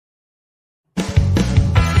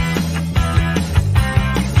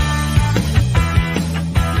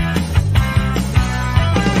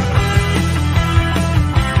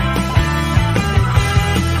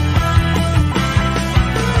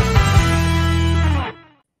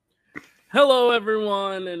Hello,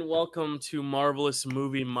 everyone, and welcome to Marvelous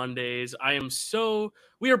Movie Mondays.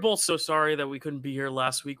 We are both so sorry that we couldn't be here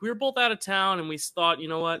last week. We were both out of town, and we thought, you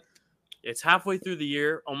know what? It's halfway through the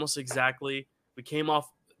year, almost exactly. We came off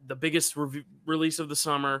the biggest release of the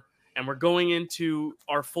summer, and we're going into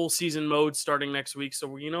our full season mode starting next week.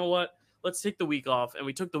 So, you know what? Let's take the week off. And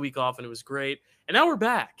we took the week off, and it was great. And now we're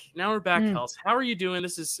back. Kels. How are you doing?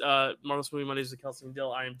 This is Marvelous Movie Mondays with Kelsey and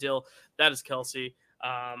Dill. I am Dill. That is Kelsey.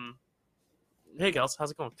 Hey, Kels,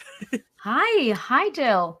 how's it going? Hi,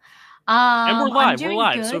 Dill. And we're live. We're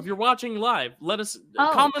live. Good. So if you're watching live, let us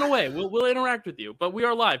comment away. We'll interact with you. But we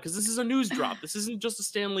are live because this is a news drop. This isn't just a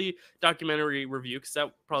Stan Lee documentary review because that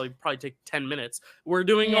would probably take 10 minutes. We're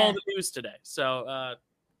doing all the news today. So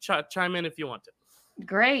chime in if you want to.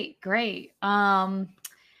 Great. I'm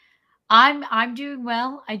doing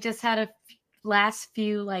well. I just had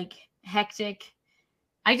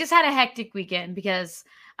I just had a hectic weekend because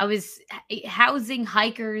I was housing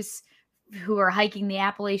hikers who are hiking the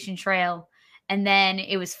Appalachian Trail. And then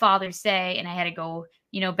it was Father's Day and I had to go,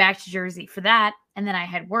 back to Jersey for that. And then I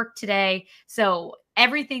had work today. So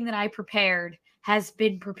everything that I prepared has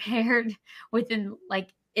been prepared within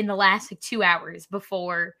in the last 2 hours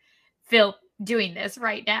before doing this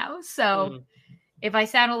right now. So if I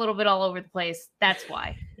sound a little bit all over the place, that's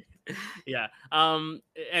why. Yeah. And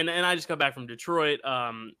I just got back from Detroit.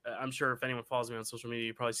 I'm sure if anyone follows me on social media,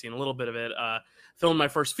 you've probably seen a little bit of it. Filmed my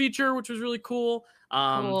first feature, which was really cool.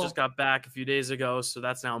 Just got back a few days ago. So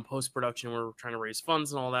that's now in post-production. We're trying to raise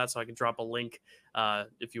funds and all that. So I can drop a link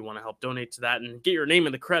if you want to help donate to that and get your name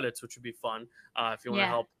in the credits, which would be fun. If you want to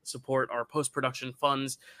help support our post-production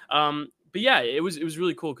funds. But yeah, it was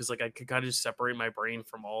really cool because I could kind of just separate my brain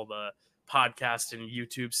from all the podcast and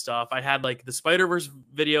YouTube stuff. I had the Spider-Verse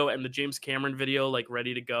video and the James Cameron video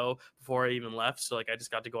ready to go before I even left. So I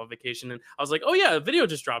just got to go on vacation and I was like, oh yeah, a video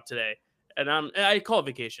just dropped today. And I call it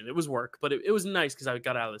vacation. It was work, but it was nice because I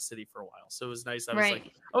got out of the city for a while. So it was nice. I was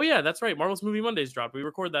like, oh yeah, that's right. Marvelous Movie Mondays dropped. We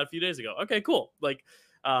recorded that a few days ago. Okay, cool.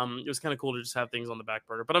 It was kind of cool to just have things on the back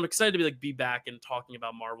burner, but I'm excited to be back and talking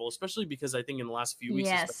about Marvel, especially because I think in the last few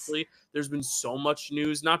weeks, especially, there's been so much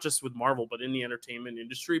news, not just with Marvel, but in the entertainment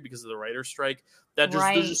industry because of the writer's strike that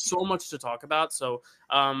there's just so much to talk about. So,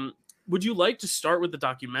 would you like to start with the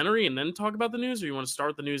documentary and then talk about the news, or you want to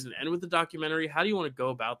start with the news and end with the documentary? How do you want to go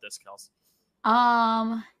about this, Kels?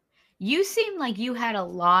 You seem like you had a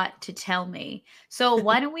lot to tell me. So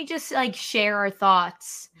why don't we just share our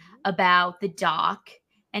thoughts about the doc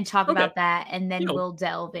and talk about that, and then we'll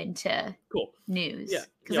delve into news. Yeah,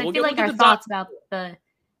 because I feel like our thoughts about the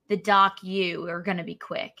doc are going to be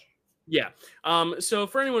quick. Yeah. So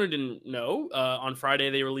for anyone who didn't know, on Friday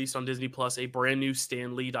they released on Disney Plus a brand new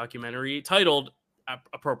Stan Lee documentary titled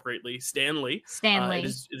appropriately Stan Lee. It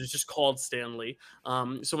is just called Stan Lee.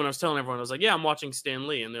 So when I was telling everyone, I was like, yeah, I'm watching Stan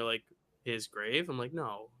Lee, and they're like, his grave? I'm like,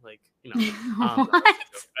 no, what?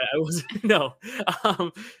 I wasn't, no.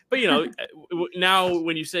 But now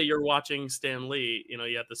when you say you're watching Stan Lee,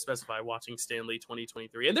 you have to specify watching Stan Lee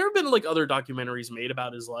 2023. And there have been other documentaries made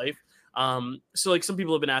about his life. So some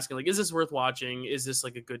people have been asking, is this worth watching? Is this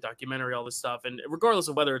a good documentary? All this stuff. And regardless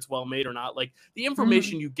of whether it's well made or not, the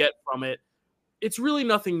information you get from it, it's really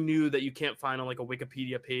nothing new that you can't find on a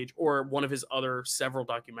Wikipedia page or one of his other several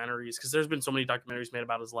documentaries, because there's been so many documentaries made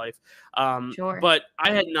about his life. But I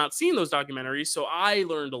had not seen those documentaries, so I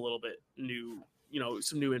learned a little bit new,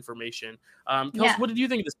 some new information. Kels, what did you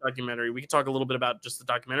think of this documentary? We could talk a little bit about just the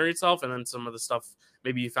documentary itself, and then some of the stuff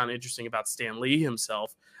maybe you found interesting about Stan Lee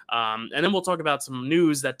himself. And then we'll talk about some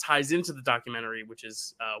news that ties into the documentary, which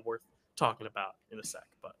is worth talking about in a sec.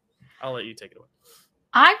 But I'll let you take it away.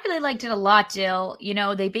 I really liked it a lot, Dill.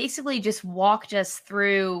 They basically just walked us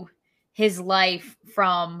through his life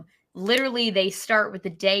from literally they start with the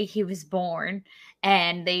day he was born,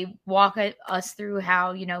 and they walk us through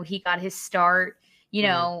how, he got his start,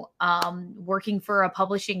 working for a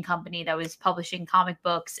publishing company that was publishing comic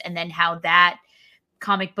books, and then how that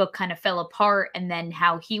comic book kind of fell apart, and then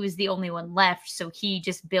how he was the only one left. So he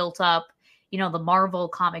just built up, the Marvel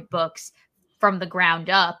comic books from the ground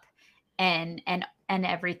up and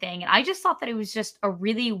everything. And I just thought that it was just a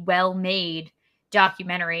really well-made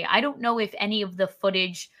documentary. I don't know if any of the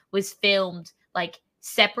footage was filmed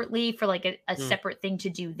separately for a separate thing to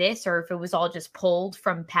do this, or if it was all just pulled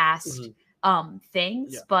from past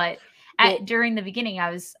things. But during the beginning,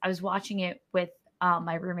 I was watching it with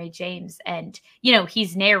my roommate James, and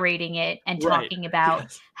he's narrating it and talking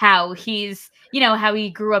about how he's how he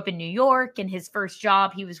grew up in New York, and his first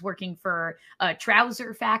job he was working for a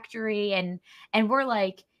trouser factory, and we're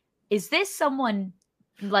like, is this someone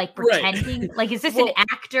like Right. pretending? Like, is this an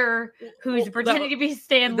actor who's pretending to be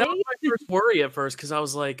Stan That was Lee? my first worry at first, because I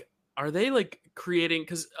was like, are they like creating?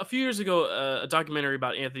 Because a few years ago, a documentary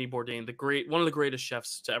about Anthony Bourdain, one of the greatest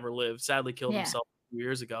chefs to ever live, sadly killed himself a few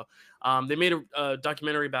years ago. They made a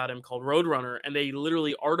documentary about him called Roadrunner, and they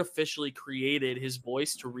literally artificially created his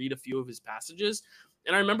voice to read a few of his passages.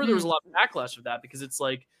 And I remember there was a lot of backlash of that, because it's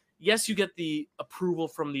like, yes, you get the approval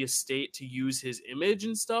from the estate to use his image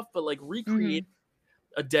and stuff, but like recreate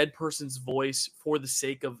a dead person's voice for the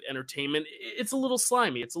sake of entertainment, it's a little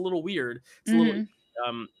slimy. It's a little weird. It's a little.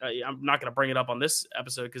 I'm not going to bring it up on this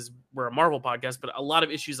episode because we're a Marvel podcast, but a lot of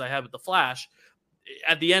issues I have with the Flash.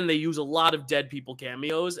 At the end, they use a lot of dead people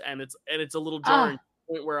cameos, and it's a little jarring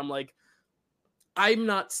point where I'm like, I'm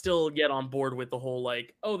not still yet on board with the whole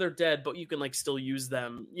like, oh, they're dead, but you can like still use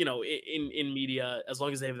them, you know, in media as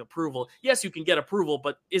long as they have approval. Yes, you can get approval,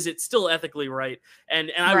 but is it still ethically right?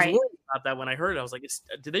 And I was worried about that when I heard it. I was like,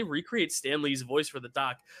 did they recreate Stan Lee's voice for the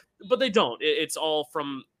doc? But they don't. It's all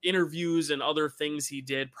from interviews and other things he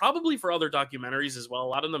did, probably for other documentaries as well. A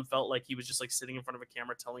lot of them felt like he was just like sitting in front of a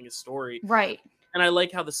camera telling his story. Right. And I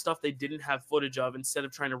like how the stuff they didn't have footage of, instead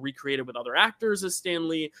of trying to recreate it with other actors as Stan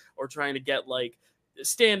Lee or trying to get like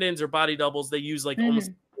stand-ins or body doubles, they use like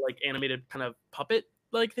almost like animated kind of puppet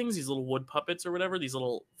like things, these little wood puppets or whatever, these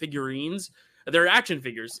little figurines. They're action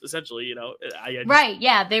figures, essentially, you know.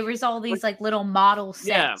 Yeah. There was all these like little model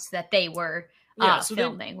sets that they were so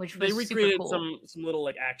filming, which was they recreated super cool. some little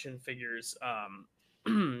like action figures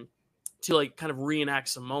to like kind of reenact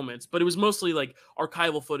some moments, but it was mostly like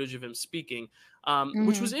archival footage of him speaking,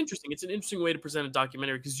 which was interesting. It's an interesting way to present a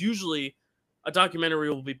documentary, because usually a documentary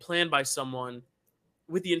will be planned by someone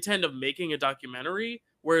with the intent of making a documentary,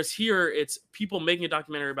 whereas here it's people making a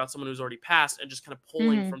documentary about someone who's already passed and just kind of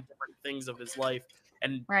pulling from different things of his life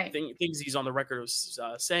and things he's on the record of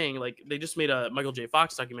saying. Like, they just made a Michael J.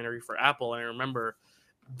 Fox documentary for Apple, and I remember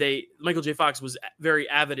Michael J. Fox was very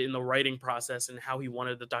avid in the writing process and how he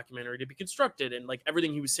wanted the documentary to be constructed, and like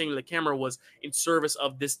everything he was saying to the camera was in service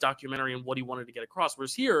of this documentary and what he wanted to get across.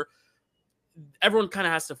 Whereas here, everyone kind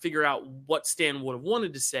of has to figure out what Stan would have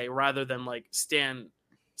wanted to say, rather than like Stan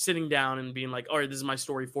sitting down and being like, all right, this is my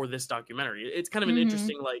story for this documentary. It's kind of an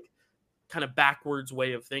interesting, like, kind of backwards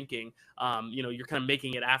way of thinking. You know, you're kind of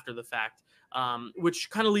making it after the fact, which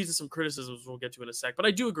kind of leads to some criticisms we'll get to in a sec. But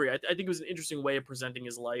I do agree. I think it was an interesting way of presenting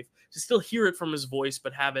his life, to still hear it from his voice,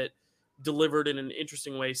 but have it delivered in an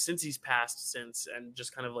interesting way since he's passed since, and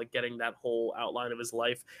just kind of like getting that whole outline of his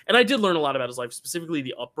life. And I did learn a lot about his life, specifically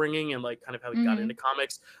the upbringing and like kind of how he got into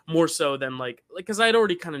comics, more so than like because I had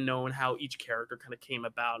already kind of known how each character kind of came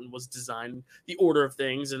about and was designed, the order of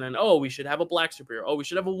things, and then, oh, we should have a black superhero, oh, we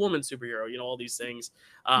should have a woman superhero, you know, all these things.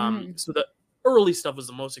 So the early stuff was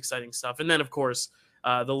the most exciting stuff, and then of course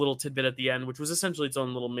the little tidbit at the end, which was essentially its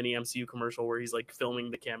own little mini MCU commercial where he's like filming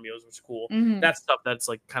the cameos, which is cool. That stuff that's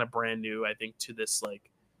like kind of brand new, I think, to this like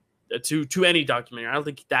to any documentary. I don't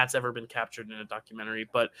think that's ever been captured in a documentary.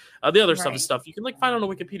 But the other stuff is stuff you can like find on a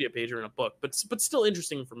Wikipedia page or in a book, but still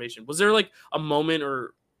interesting information. Was there like a moment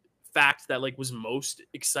or fact that like was most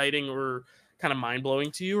exciting or kind of mind-blowing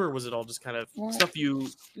to you, or was it all just kind of stuff you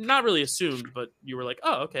not really assumed, but you were like,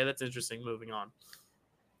 oh, okay, that's interesting, moving on?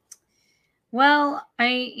 Well,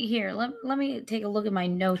 let me take a look at my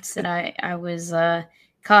notes that I was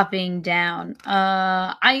copying down.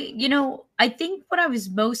 I think what I was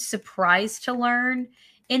most surprised to learn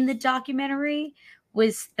in the documentary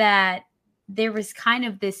was that there was kind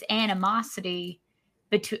of this animosity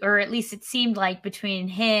between, or at least it seemed like, between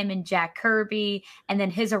him and Jack Kirby, and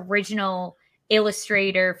then his original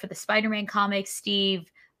illustrator for the Spider-Man comics,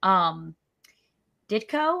 Steve Ditko,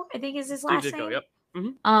 I think is his last name. Yep.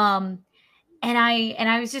 And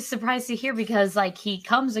I was just surprised to hear, because like he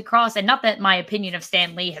comes across, and not that my opinion of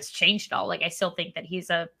Stan Lee has changed at all. Like, I still think that he's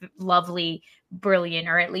a lovely, brilliant,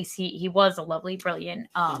 or at least he was a lovely, brilliant,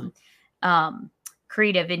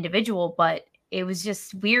 creative individual. But it was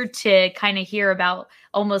just weird to kind of hear about,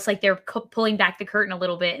 almost like they're pulling back the curtain a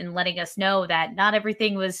little bit and letting us know that not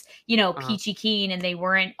everything was, you know, peachy keen, and they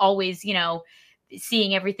weren't always, you know,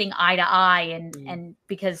 seeing everything eye to eye, and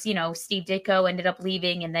because, you know, Steve Ditko ended up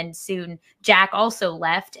leaving, and then soon Jack also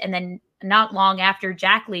left, and then not long after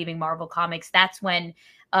Jack leaving Marvel Comics, that's when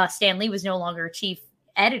Stan Lee was no longer chief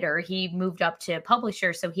editor. He moved up to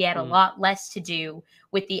publisher, so he had a lot less to do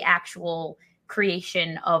with the actual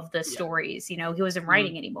creation of the stories. You know, he wasn't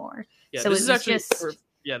writing anymore. So this is actually this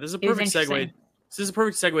is a perfect segue. This is a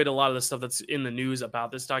perfect segue to a lot of the stuff that's in the news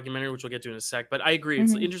about this documentary, which we'll get to in a sec. But I agree.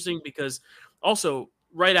 It's interesting because also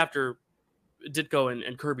right after Ditko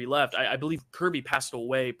and Kirby left, I believe Kirby passed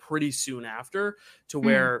away pretty soon after, to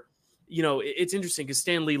where you know, it's interesting because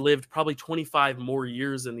Stan Lee lived probably 25 more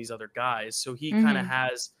years than these other guys. So he kind of Mhm.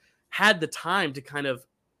 has had the time to kind of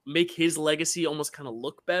make his legacy almost kind of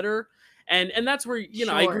look better. And that's where, you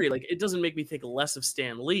know, I Sure. agree. Like, it doesn't make me think less of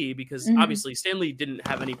Stan Lee because Mhm. obviously Stan Lee didn't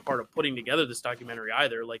have any part of putting together this documentary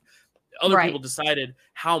either. Like, other people Right. decided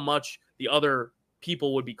how much the other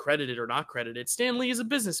people would be credited or not credited. Stan Lee is a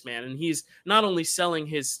businessman, and he's not only selling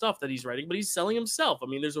his stuff that he's writing, but he's selling himself. I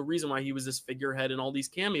mean, there's a reason why he was this figurehead in all these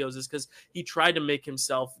cameos, is because he tried to make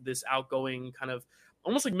himself this outgoing kind of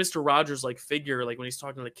almost like Mr. Rogers like figure, like when he's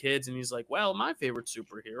talking to the kids and he's like, well, my favorite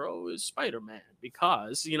superhero is Spider-Man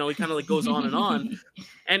because, you know, he kind of like goes on.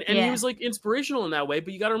 And he Yeah. was like inspirational in that way,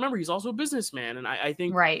 but you got to remember he's also a businessman. And I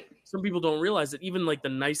think Right. some people don't realize that even like the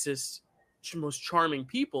nicest, most charming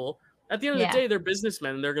people, at the end of the Yeah. day, they're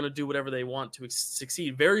businessmen and they're going to do whatever they want to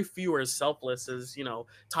succeed. Very few are as selfless as, you know,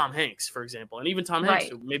 Tom Hanks, for example. And even Tom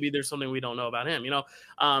Hanks, Right. maybe there's something we don't know about him, you know?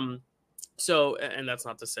 So, and that's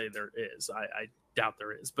not to say there is, I doubt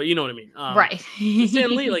there is, but you know what I mean? Right. So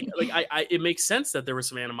Stan Lee, it makes sense that there was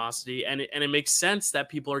some animosity, and it makes sense that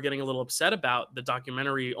people are getting a little upset about the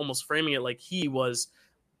documentary, almost framing it like he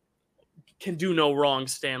can do no wrong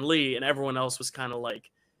Stan Lee, and everyone else was kind of like,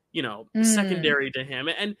 you know, Mm, secondary to him.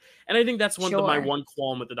 And I think that's my sure. one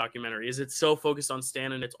qualm with the documentary is it's so focused on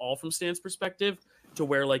Stan and it's all from Stan's perspective, to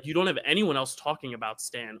where like you don't have anyone else talking about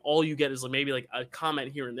Stan. All you get is like maybe like a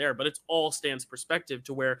comment here and there, but it's all Stan's perspective,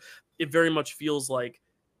 to where it very much feels like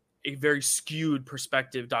a very skewed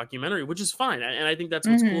perspective documentary, which is fine. And I think that's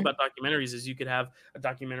what's cool Mhm. about documentaries, is you could have a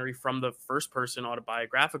documentary from the first person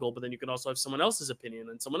autobiographical, but then you can also have someone else's opinion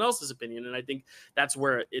and someone else's opinion. And I think that's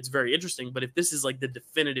where it's very interesting. But if this is like the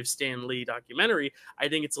definitive Stan Lee documentary, I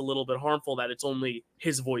think it's a little bit harmful that it's only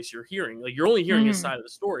his voice you're hearing. Like, you're only hearing his Mhm. side of the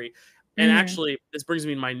story. And Mhm. actually, this brings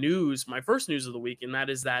me to my first news of the week, and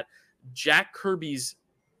that is that Jack Kirby's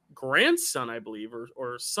grandson, I believe,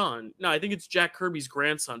 or son. No, I think it's Jack Kirby's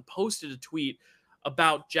grandson, posted a tweet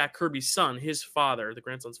about Jack Kirby's son, his father, the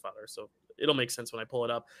grandson's father. So it'll make sense when I pull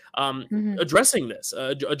it up. Mhm. Addressing this,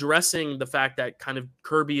 addressing the fact that kind of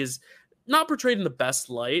Kirby is not portrayed in the best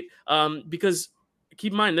light. Because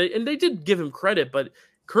keep in mind, and they did give him credit, but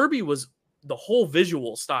Kirby was the whole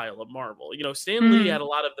visual style of Marvel. You know, Stan Lee Mhm. had a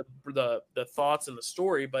lot of the thoughts and the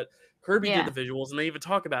story, but Kirby did the Yeah. visuals, and they even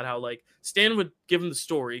talk about how like Stan would give him the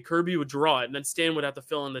story, Kirby would draw it, and then Stan would have to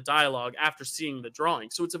fill in the dialogue after seeing the drawing.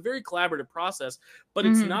 So it's a very collaborative process, but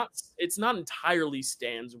Mhm. it's not entirely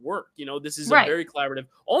Stan's work. You know, this is a Right. very collaborative,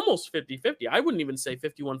 almost 50-50. I wouldn't even say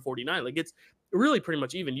 51-49. Like, it's really pretty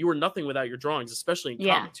much even. You are nothing without your drawings, especially in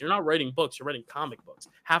Yeah. comics. You're not writing books, you're writing comic books.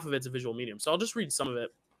 Half of it's a visual medium. So I'll just read some of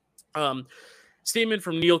it. Um, Statement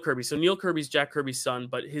from Neil Kirby. So Neil Kirby's Jack Kirby's son,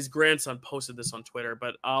 but his grandson posted this on Twitter.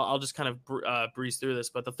 But I'll just kind of breeze through this.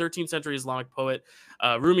 But the 13th century Islamic poet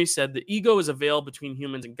Rumi said, "The ego is a veil between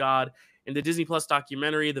humans and God. In the Disney Plus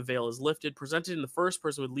documentary, the veil is lifted, presented in the first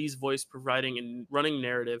person with Lee's voice providing a running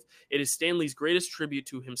narrative. It is Stan Lee's greatest tribute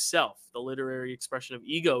to himself. The literary expression of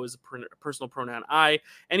ego is a personal pronoun I.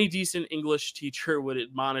 Any decent English teacher would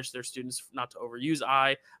admonish their students not to overuse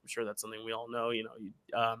I. I'm sure that's something we all know. You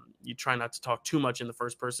know, you try not to talk too much in the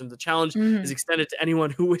first person. The challenge is Mhm. extended to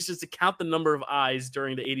anyone who wishes to count the number of I's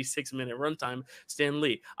during the 86-minute runtime. Stan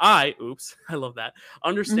Lee. Oops, I love that.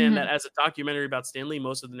 Understand that Mhm. as a documentary about Stan Lee,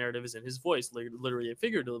 most of the narrative is in his voice, literally and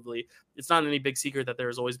figuratively. It's not any big secret that there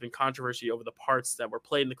has always been controversy over the parts that were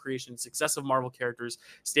played in the creation and success of Marvel characters.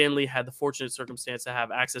 Stan Lee had the fortunate circumstance to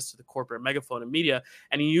have access to the corporate megaphone and media,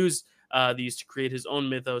 and he used these to create his own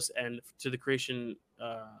mythos and to the creation.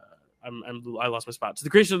 I lost my spot. To the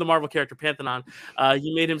creation of the Marvel character Pantheon,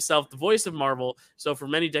 he made himself the voice of Marvel. So for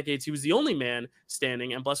many decades, he was the only man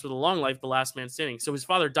standing, and blessed with a long life, the last man standing. So his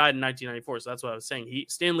father died in 1994. So that's what I was saying.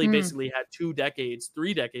 Stan Lee Mhm. basically had 2 decades,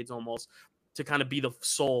 3 decades almost, to kind of be the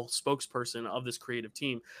sole spokesperson of this creative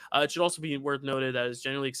team. It should also be worth noted that it's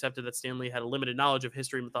generally accepted that Stan Lee had a limited knowledge of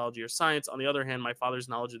history, mythology, or science. On the other hand, my father's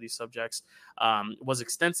knowledge of these subjects was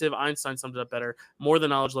extensive. Einstein summed it up better: more the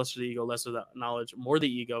knowledge, less the ego; less the knowledge, more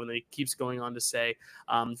the ego. And then he keeps going on to say,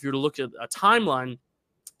 if you were to look at a timeline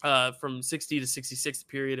from 60 to 66,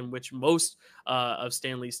 period in which most of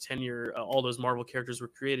Stan Lee's tenure, all those Marvel characters were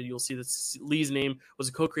created, you'll see that Lee's name was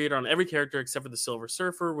a co-creator on every character except for the Silver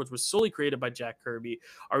Surfer, which was solely created by Jack Kirby.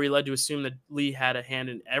 Are we led to assume that Lee had a hand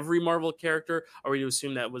in every Marvel character? Are we to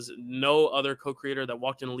assume that was no other co-creator that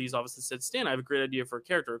walked into Lee's office and said, Stan, I have a great idea for a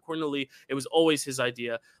character? According to Lee, it was always his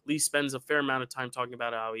idea. Lee spends a fair amount of time talking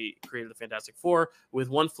about how he created the Fantastic Four, with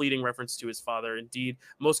one fleeting reference to his father. Indeed,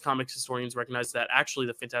 most comics historians recognize that actually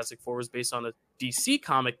the Fantastic Four was based on a DC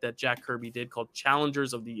comic that Jack Kirby did called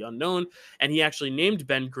Challengers of the Unknown, and he actually named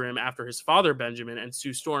Ben Grimm after his father Benjamin and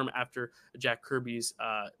Sue Storm after Jack Kirby's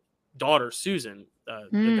daughter Susan, the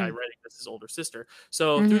guy writing this, his older sister.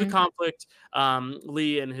 So through the conflict,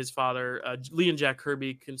 Lee and his father, Lee and Jack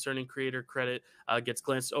Kirby, concerning creator credit, gets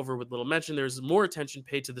glanced over with little mention. There's more attention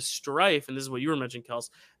paid to the strife, and this is what you were mentioning,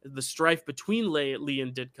 Kels, the strife between Lee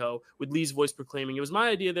and Ditko, with Lee's voice proclaiming, "It was my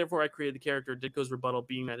idea, therefore I created the character." Ditko's rebuttal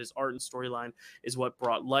being that his art and storyline is what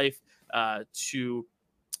brought life to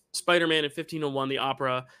Spider-Man. In 1501, the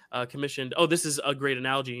opera commissioned. Oh, this is a great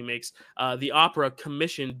analogy he makes. The opera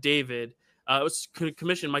commissioned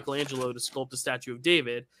commissioned Michelangelo to sculpt a statue of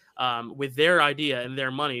David with their idea and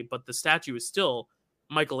their money, but the statue is still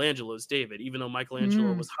Michelangelo's David, even though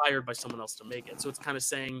Michelangelo was hired by someone else to make it. So it's kind of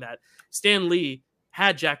saying that Stan Lee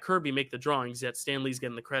had Jack Kirby make the drawings, yet Stan Lee's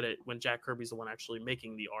getting the credit when Jack Kirby's the one actually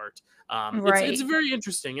making the art. It's very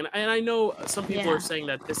interesting. And I know some people are saying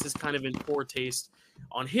that this is kind of in poor taste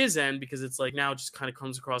on his end, because it's like now it just kind of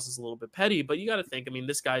comes across as a little bit petty. But you got to think, I mean,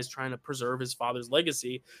 this guy's trying to preserve his father's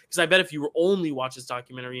legacy, because I bet if you were only watch this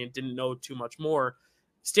documentary and didn't know too much more,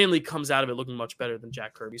 Stan Lee comes out of it looking much better than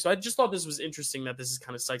Jack Kirby. So I just thought this was interesting that this is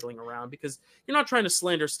kind of cycling around, because you're not trying to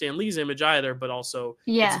slander Stan Lee's image either, but also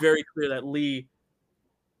it's very clear that Lee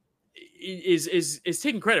is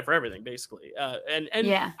taking credit for everything, basically. And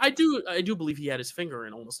I do believe he had his finger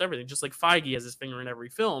in almost everything, just like Feige has his finger in every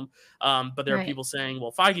film. But there are people saying,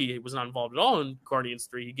 well, Feige was not involved at all in Guardians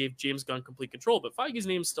 3. He gave James Gunn complete control, but Feige's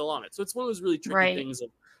name's still on it. So it's one of those really tricky things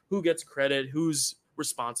of who gets credit, who's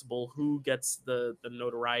responsible, who gets the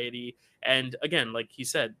notoriety. And again, like he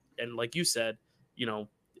said, and like you said, you know,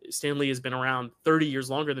 Stan Lee has been around 30 years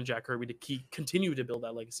longer than Jack Kirby to continue to build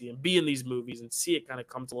that legacy and be in these movies and see it kind of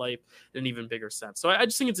come to life in an even bigger sense. So I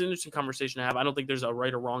just think it's an interesting conversation to have. I don't think there's a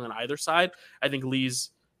right or wrong on either side. I think Lee's,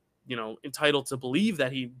 you know, entitled to believe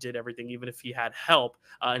that he did everything, even if he had help,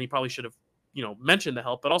 and he probably should have, you know, mentioned the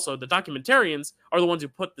help. But also the documentarians are the ones who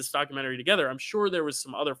put this documentary together. I'm sure there was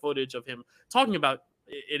some other footage of him talking about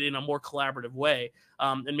it in a more collaborative way.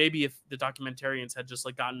 And maybe if the documentarians had just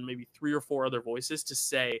like gotten maybe 3 or 4 other voices to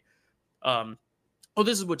say, oh,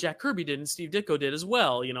 this is what Jack Kirby did and Steve Ditko did as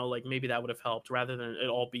well, you know, like maybe that would have helped, rather than it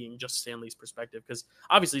all being just Stan Lee's perspective, because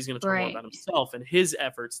obviously he's going to talk more about himself and his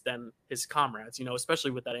efforts than his comrades, you know,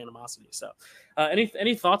 especially with that animosity. So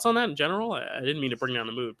any thoughts on that in general? I didn't mean to bring down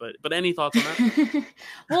the mood, but any thoughts on that?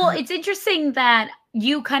 Well, it's interesting that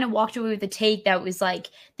you kind of walked away with a take that was like,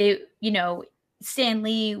 Stan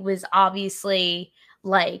Lee was obviously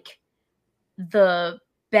like the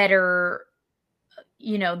better,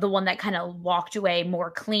 you know, the one that kind of walked away more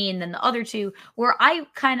clean than the other two, where I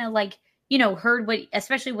kind of like, you know, heard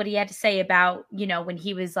especially what he had to say about, you know, when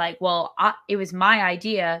he was like, well, it was my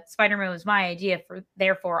idea. Spider-Man was my idea,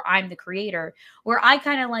 therefore I'm the creator, where I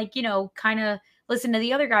kind of like, you know, kind of listen to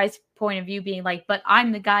the other guy's point of view being like, but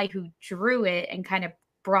I'm the guy who drew it and kind of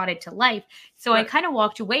brought it to life. So I kind of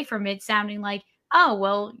walked away from it sounding like, oh,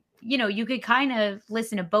 well, you know, you could kind of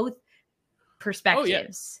listen to both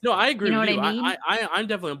perspectives. No, I agree with you. What I mean? I'm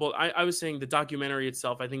definitely on both. I was saying the documentary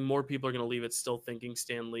itself, I think more people are going to leave it still thinking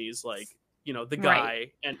Stan Lee's like, you know, the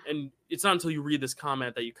guy. And it's not until you read this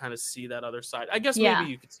comment that you kind of see that other side. I guess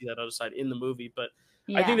maybe you could see that other side in the movie, but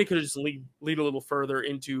I think they could have just lead a little further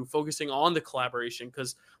into focusing on the collaboration,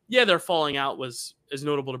 because their falling out is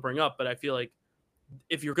notable to bring up, but I feel like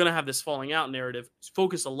if you're going to have this falling out narrative,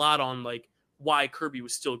 focus a lot on like why Kirby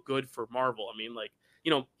was still good for Marvel. I mean, like,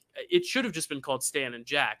 you know, it should have just been called Stan and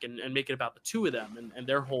Jack and make it about the two of them and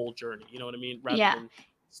their whole journey. You know what I mean? Rather than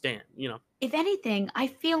Stan, you know. If anything, I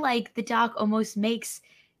feel like the doc almost makes,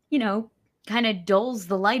 you know, kind of dulls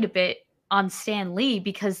the light a bit on Stan Lee,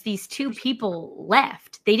 because these two people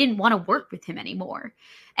left. They didn't want to work with him anymore.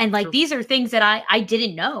 And like, these are things that I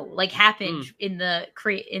didn't know like happened in the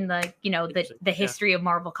you know, the history of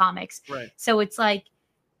Marvel Comics. Right. So it's like,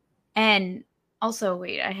 and also,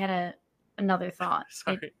 wait, I had another thought.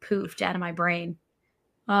 It poofed out of my brain.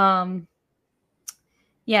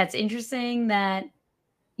 It's interesting that,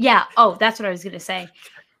 that's what I was going to say.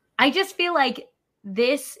 I just feel like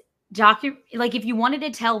this like if you wanted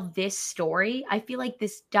to tell this story, I feel like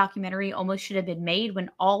this documentary almost should have been made when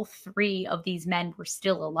all 3 of these men were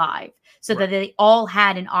still alive, so that they all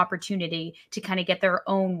had an opportunity to kind of get their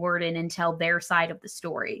own word in and tell their side of the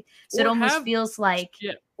story. So it almost feels like,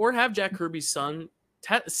 or have Jack Kirby's son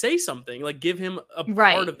say something, like give him a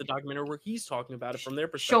part of the documentary where he's talking about it from their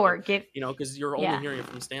perspective. You know, because you're only hearing it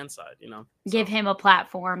from Stan's side. You know, give him a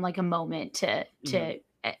platform, like a moment to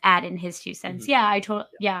add in his 2 cents. I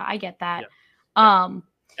get that. And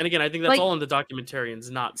And again, I think that's Like, all on the documentarians,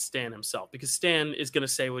 not Stan himself, because Stan is going to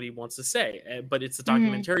say what he wants to say. But it's the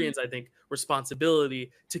mhm, documentarians, I think,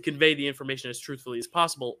 responsibility to convey the information as truthfully as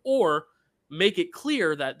possible, or make it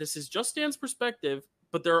clear that this is just Stan's perspective,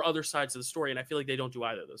 but there are other sides of the story. And I feel like they don't do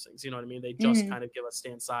either of those things. You know what I mean? They just mhm, kind of give us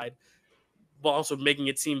Stan's side, while also making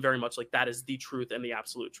it seem very much like that is the truth and the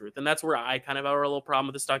absolute truth. And that's where I kind of have a little problem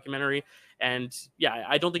with this documentary. And yeah,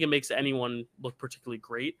 I don't think it makes anyone look particularly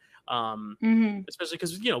great. mhm, Especially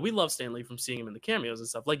because, you know, we love Stan Lee from seeing him in the cameos and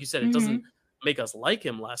stuff. Like you said, it doesn't mhm. make us like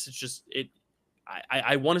him less. It's just,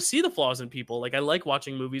 I want to see the flaws in people. Like, I like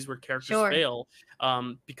watching movies where characters Sure. fail,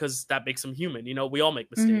 because that makes them human. You know, we all make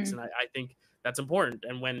mistakes. Mhm. And I think that's important.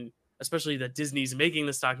 And when, especially that Disney's making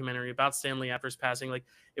this documentary about Stan Lee after his passing, like,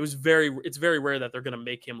 it's very rare that they're going to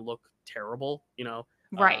make him look terrible, you know?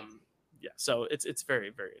 Right. Um, yeah. So it's very,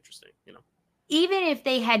 very interesting, you know? Even if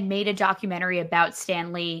they had made a documentary about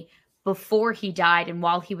Stan Lee before he died and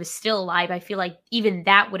while he was still alive, I feel like even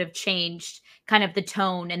that would have changed kind of the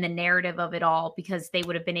tone and the narrative of it all, because they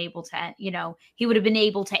would have been able to, he would have been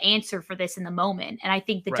able to answer for this in the moment. And I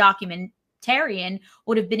think the Right. documentarian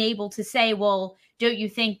would have been able to say, well, don't you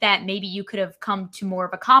think that maybe you could have come to more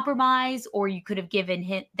of a compromise, or you could have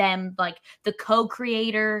given them like the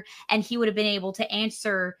co-creator, and he would have been able to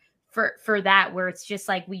answer for that, where it's just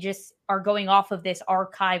like we just are going off of this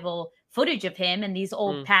archival footage of him and these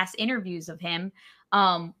old Mm, past interviews of him,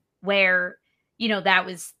 where that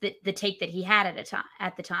was the take that he had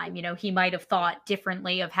at the time. He might have thought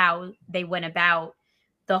differently of how they went about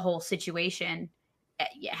the whole situation,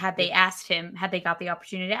 had yeah. they asked him, had they got the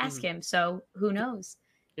opportunity to ask Mhm. him. So who knows?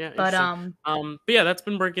 Yeah, But interesting. But yeah, that's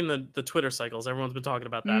been breaking the Twitter cycles. Everyone's been talking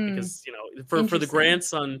about that mm, because, you know, for the interesting.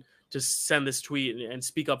 grandson to send this tweet and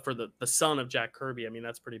speak up for the son of Jack Kirby. I mean,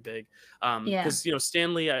 that's pretty big. Yeah. Because, you know,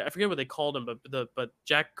 Stanley, I forget what they called him, but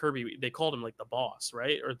Jack Kirby, they called him like the boss,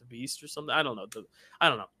 right, or the Beast or something. I don't know. I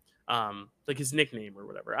don't know. Like his nickname or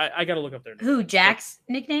whatever. I got to look up their Who, nicknames, but Jack's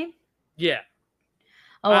nickname? yeah,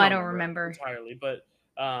 Oh, I I don't don't remember remember. entirely, but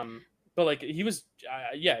like he was,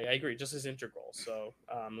 yeah, I agree, just as integral. So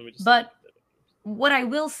let me just look But up the nicknames. what I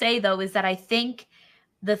will say though is that I think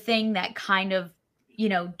the thing that kind of,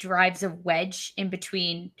 drives a wedge in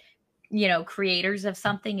between, creators of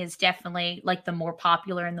something is definitely like the more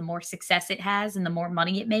popular and the more success it has and the more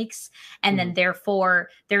money it makes. And then Mhm. therefore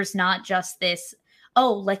there's not just this,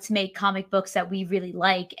 oh, let's make comic books that we really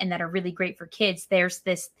like and that are really great for kids. There's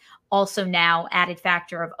this also now added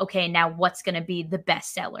factor of, okay, now what's going to be the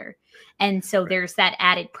bestseller? And so Right. there's that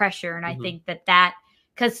added pressure. And I Mhm. think that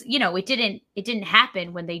because it didn't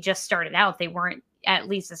happen when they just started out. They weren't, at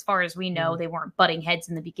least as far as we know, Mhm. they weren't butting heads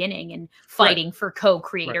in the beginning and Right. fighting for Right.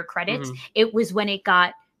 co-creator credits. Mhm. It was when it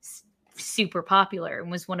got super popular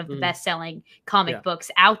and was one of the Mhm. best-selling comic Yeah.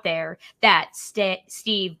 books out there that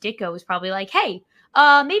Steve Ditko was probably like, hey,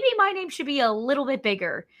 maybe my name should be a little bit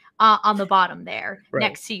bigger on the bottom there Right.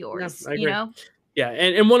 next to Yeah, yours, I agree. Yeah,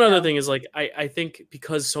 and one other so thing is, like, I think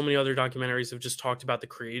because so many other documentaries have just talked about the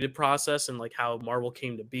creative process and, like, how Marvel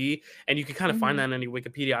came to be, and you can kind of find mhm. that in any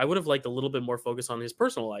Wikipedia. I would have liked a little bit more focus on his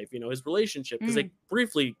personal life, you know, his relationship, because Mm. they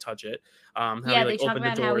briefly touch it, how he, Yeah, like, they talk opened the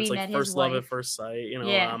about how door. he It's like met his first love at wife. first sight, you know,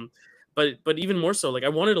 Yeah. but even more so, like, I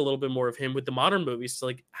wanted a little bit more of him with the modern movies to,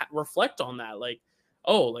 like, reflect on that, like,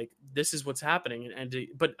 oh, like, this is what's happening,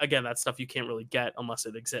 but again, that's stuff you can't really get unless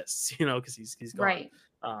it exists, you know, because he's gone. Right.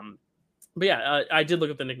 Um, but yeah, I did look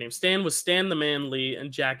up the nickname. Stan was Stan the Man Lee,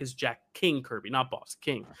 and Jack is Jack King Kirby, not Boss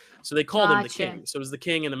King. So they called him the Gotcha. King. So it was the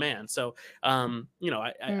King and the Man. So you know,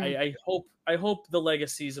 Mm. I hope the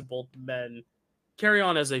legacies of both men carry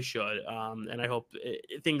on as they should. And I hope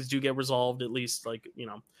things do get resolved, at least, like, you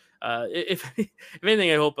know, if if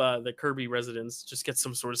anything, I hope the Kirby residents just get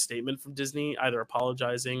some sort of statement from Disney, either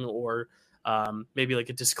apologizing or maybe like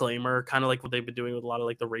a disclaimer, kind of like what they've been doing with a lot of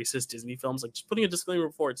like the racist Disney films, like just putting a disclaimer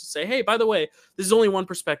before it to say, hey, by the way, this is only one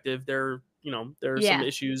perspective. There are some Yeah.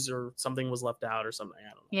 issues or something was left out or something. I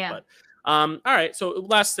don't know, Yeah. but all right. So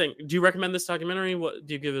last thing, do you recommend this documentary? What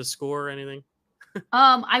do you give it a score or anything?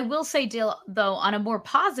 I will say, though, on a more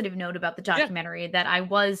positive note about the Yeah. documentary, that I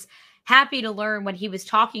was happy to learn when he was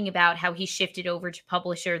talking about how he shifted over to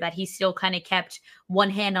publisher that he still kind of kept one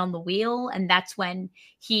hand on the wheel, and that's when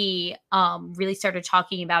he really started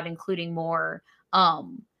talking about including more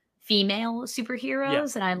female Yeah.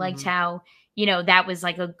 superheroes, and I liked Hmm. how that was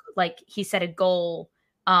like he set a goal,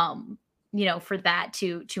 um for that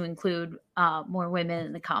to include more women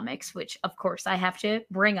in the comics, which of course I have to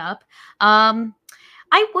bring up. um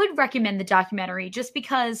I would recommend the documentary just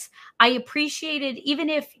because I appreciated, even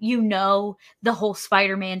if the whole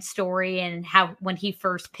Spider-Man story and how when he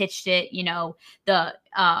first pitched it, the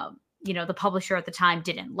the publisher at the time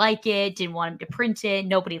didn't like it, didn't want him to print it.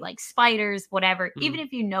 Nobody likes spiders, whatever. Mm-hmm. Even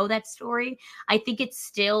if you know that story, I think it's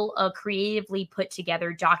still a creatively put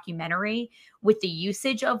together documentary with the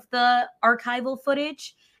usage of the archival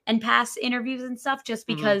footage and past interviews and stuff, just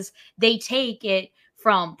because they take it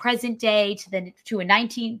from present day to an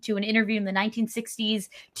interview in the 1960s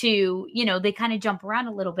to, they kind of jump around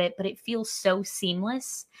a little bit, but it feels so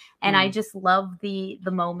seamless. And I just love the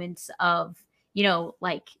moments of,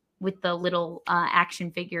 like with the little action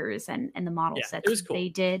figures and the model sets that they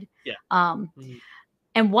did. Yeah.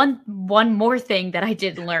 And one more thing that I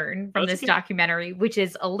did learn from this documentary, which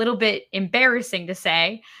is a little bit embarrassing to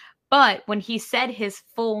say, but when he said his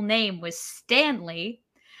full name was Stanley,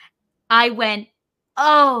 I went,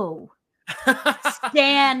 oh,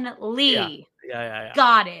 Stan Lee. Yeah.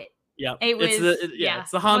 Got it. Yeah. It was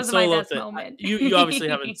it's the Han Solo thing. You obviously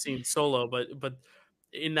haven't seen Solo, but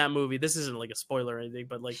in that movie, this isn't like a spoiler or anything,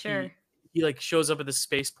 but like he like shows up at the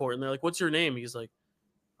spaceport and they're like, "What's your name?" He's like,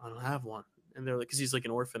 "I don't have one." And they're like, because he's like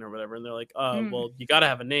an orphan or whatever, and they're like, well, you gotta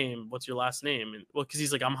have a name. What's your last name? And well, because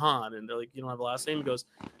he's like, I'm Han, and they're like, you don't have a last name? He goes,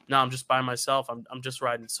 no, I'm just by myself. I'm just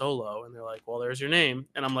riding solo. And they're like, well, there's your name.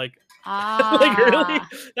 And I'm like, like really?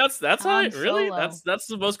 That's how it really? That's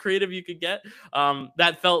the most creative you could get.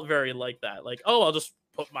 That felt very like that. Like, oh, I'll just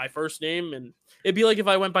put my first name, and it'd be like if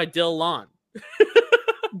I went by Dillon.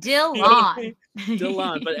 Dillon.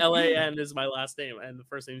 Dillon, but Lan is my last name, and the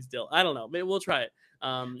first name is Dill. I don't know. Maybe we'll try it.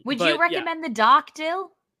 Would you recommend the doc,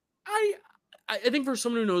 Dill? I think for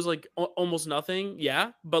someone who knows like almost nothing,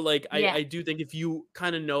 but like I do think if you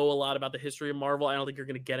kind of know a lot about the history of Marvel, I don't think you're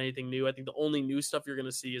going to get anything new. I think the only new stuff you're going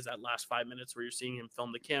to see is that last 5 minutes where you're seeing him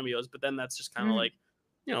film the cameos, but then that's just kind of like,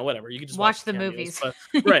 whatever. You can just watch the cameos, movies,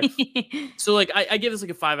 but, right? So like I give this like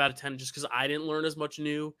a 5 out of 10 just because I didn't learn as much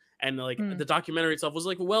new. And like the documentary itself was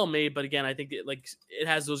like well made, but again, I think it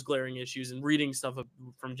has those glaring issues. And reading stuff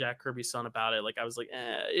from Jack Kirby's son about it, like I was like,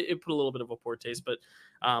 it put a little bit of a poor taste. But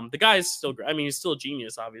the guy is still great. I mean, he's still a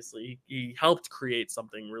genius. Obviously, he helped create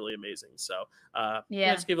something really amazing. So I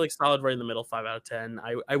just gave like solid right in the middle, 5 out of 10.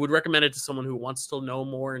 I would recommend it to someone who wants to know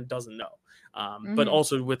more and doesn't know, but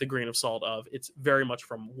also with a grain of salt of it's very much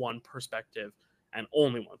from one perspective and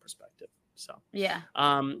only one perspective. So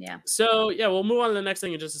So we'll move on to the next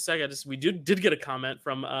thing in just a second. We did get a comment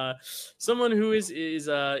from someone who is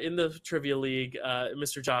in the trivia league,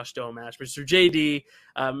 Mr. Josh Domash, Mr. JD.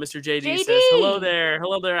 Mr. JD says hello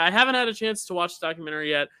there. I haven't had a chance to watch the documentary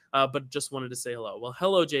yet, but just wanted to say hello. Well,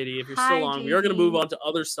 hello JD. If you're still on, we are going to move on to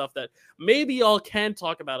other stuff that maybe y'all can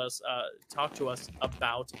talk to us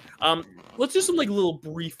about. Let's do some like little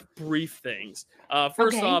brief things.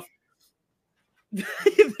 First off.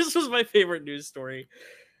 This was my favorite news story.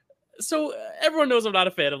 So everyone knows I'm not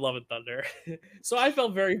a fan of Love and Thunder. So I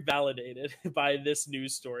felt very validated by this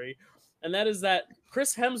news story. And that is that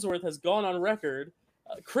Chris Hemsworth has gone on record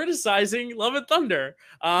criticizing Love and Thunder.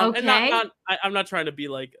 And I'm not trying to be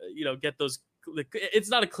like, get those. It's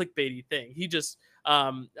not a clickbaity thing. He just,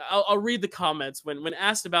 I'll read the comments when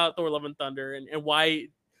asked about Thor Love and Thunder and why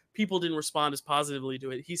people didn't respond as positively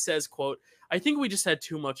to it. He says, quote, I think we just had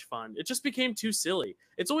too much fun. It just became too silly.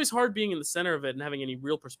 It's always hard being in the center of it and having any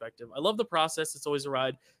real perspective. I love the process. It's always a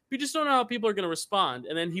ride. We just don't know how people are going to respond.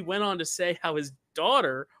 And then he went on to say how his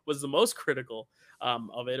daughter was the most critical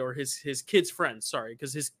of it, or his kid's friends, sorry,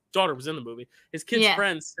 because his daughter was in the movie. His kid's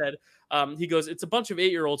friends said, he goes, it's a bunch of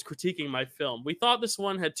 8-year-olds critiquing my film. We thought this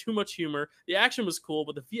one had too much humor. The action was cool,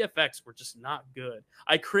 but the VFX were just not good.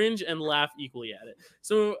 I cringe and laugh equally at it.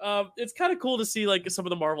 So it's kind of cool to see like some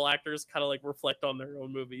of the Marvel actors kind of like reflect on their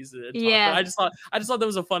own movies. I just thought that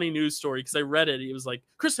was a funny news story because I read it. It was like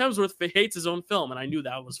Chris Hemsworth hates his own film, and I knew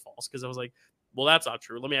that was false because I was like, well, that's not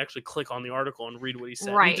true. Let me actually click on the article and read what he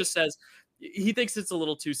said. He just says he thinks it's a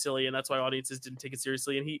little too silly, and that's why audiences didn't take it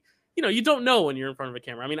seriously. And he, you don't know when you're in front of a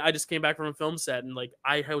camera. I mean, I just came back from a film set and like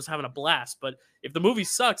I was having a blast. But if the movie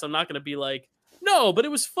sucks, I'm not going to be like, no, but it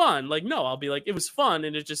was fun. Like, no, I'll be like, it was fun,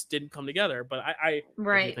 and it just didn't come together. But I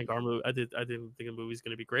didn't think our movie. I didn't think the movie's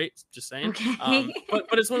going to be great. Just saying. Okay.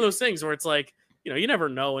 But it's one of those things where it's like, you never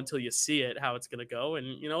know until you see it how it's going to go. And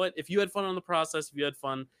you know what? If you had fun on the process, if you had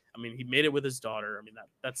fun. I mean, he made it with his daughter. I mean,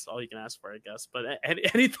 that's all you can ask for, I guess. But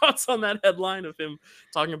any thoughts on that headline of him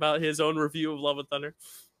talking about his own review of Love and Thunder?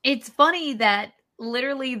 It's funny that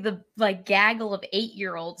literally the like gaggle of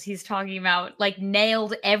 8-year-olds he's talking about like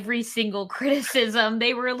nailed every single criticism.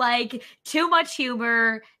 They were like too much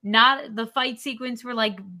humor, not the fight sequence were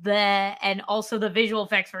like bleh, and also the visual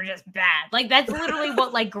effects were just bad. Like that's literally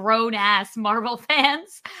what like grown ass Marvel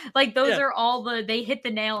fans like those are all they hit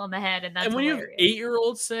the nail on the head, and that's and when hilarious. you have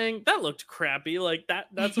 8-year-olds saying that looked crappy, like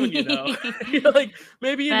that's when you know. Like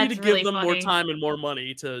maybe you need to give them more time and more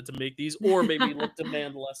money to make these, or maybe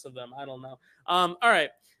demand less of them. I don't know. All right.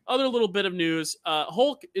 Other little bit of news.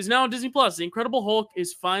 Hulk is now on Disney Plus. The Incredible Hulk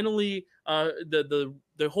is finally the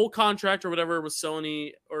whole contract or whatever was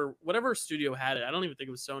Sony or whatever studio had it. I don't even think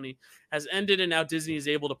it was Sony, has ended, and now Disney is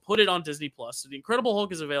able to put it on Disney Plus. So the Incredible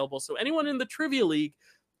Hulk is available. So anyone in the Trivia League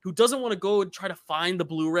who doesn't want to go and try to find the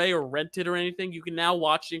Blu-ray or rent it or anything, you can now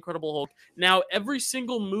watch the Incredible Hulk. Now every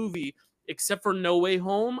single movie except for No Way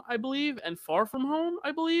Home, I believe, and Far From Home,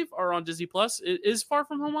 I believe, are on Disney Plus. Is Far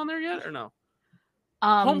From Home on there yet or no?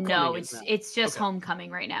 No, it's just Homecoming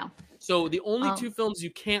right now. So the only two films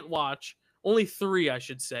you can't watch, only three I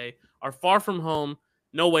should say, are Far From Home,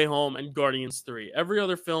 No Way Home, and Guardians 3. Every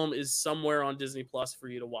other film is somewhere on Disney Plus for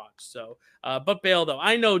you to watch. So, but Bale though,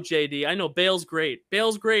 I know JD, I know Bale's great.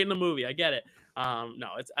 Bale's great in the movie. I get it. No,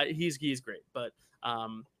 he's great, but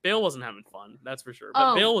Bale wasn't having fun, that's for sure.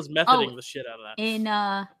 But Bale was methoding the shit out of that. In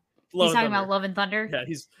he's talking about Love and Thunder. Yeah,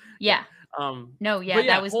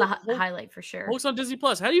 that was the highlight for sure. Hulk's on Disney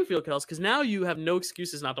Plus. How do you feel, Kels? Because now you have no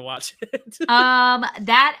excuses not to watch it.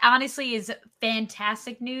 That honestly is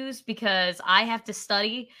fantastic news because I have to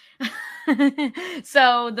study.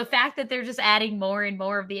 So the fact that they're just adding more and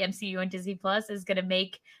more of the MCU on Disney Plus is going to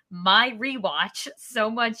make my rewatch so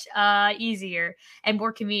much easier and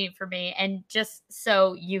more convenient for me. And just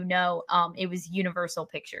so you know, it was Universal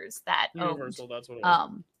Pictures that Universal, owned, that's what it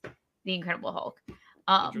was. The Incredible Hulk.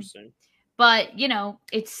 Interesting. But, you know,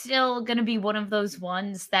 it's still going to be one of those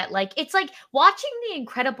ones that, like, it's like watching The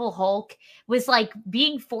Incredible Hulk was like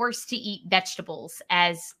being forced to eat vegetables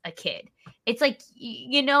as a kid. It's like,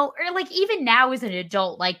 you know, or like even now as an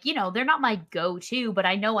adult, like, you know, they're not my go-to, but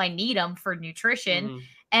I know I need them for nutrition. Mm-hmm.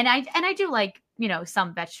 And I do like, you know,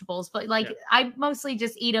 some vegetables, but like I mostly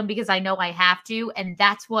just eat them because I know I have to. And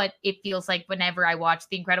that's what it feels like whenever I watch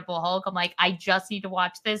The Incredible Hulk. I'm like, I just need to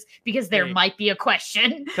watch this because there might be a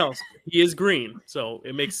question. Kelsey, he is green, so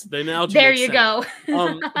it makes the analogy. There you go.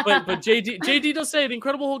 But JD does say The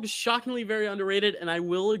Incredible Hulk is shockingly very underrated, and I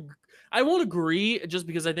won't agree just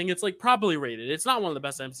because I think it's like properly rated. It's not one of the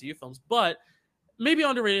best MCU films, but maybe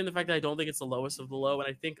underrated in the fact that I don't think it's the lowest of the low. And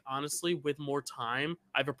I think, honestly, with more time,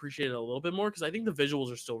 I've appreciated it a little bit more because I think the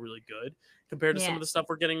visuals are still really good compared to some of the stuff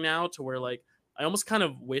we're getting now, to where, like, I almost kind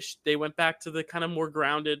of wish they went back to the kind of more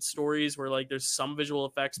grounded stories where, like, there's some visual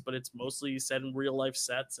effects, but it's mostly set in real life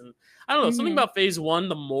sets. And I don't know, something about Phase 1,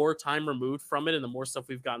 the more time removed from it and the more stuff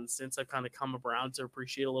we've gotten since, I've kind of come around to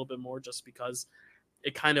appreciate a little bit more just because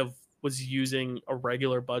it kind of was using a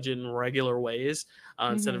regular budget in regular ways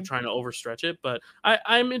instead of trying to overstretch it. But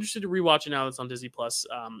I'm interested to rewatch it now that's on Disney Plus,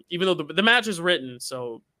 even though the match is written.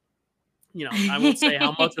 So, you know, I won't say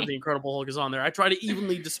how much of The Incredible Hulk is on there. I try to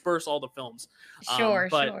evenly disperse all the films. Sure.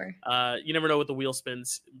 You never know what the wheel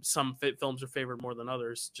spins. Some films are favored more than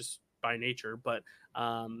others just by nature. But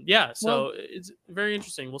it's very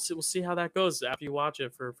interesting. We'll see how that goes after you watch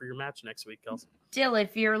it for your match next week, Kelsey. Still,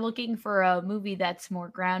 if you're looking for a movie that's more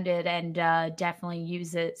grounded and definitely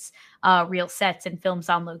uses real sets and films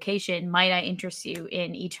on location, might I interest you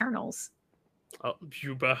in Eternals? Oh,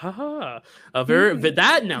 that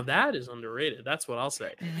is underrated. That's what I'll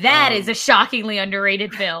say. That is a shockingly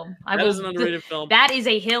underrated film. That is an underrated film. That is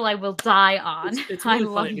a hill I will die on. It's really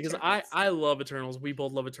funny because I love Eternals. We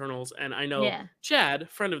both love Eternals, and I know Chad,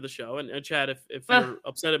 friend of the show, and Chad, if you're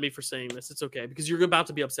upset at me for saying this, it's okay because you're about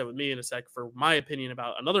to be upset with me in a sec for my opinion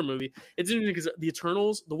about another movie. It's interesting because the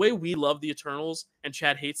Eternals, the way we love the Eternals, and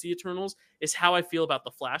Chad hates the Eternals, is how I feel about the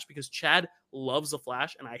Flash because Chad loves the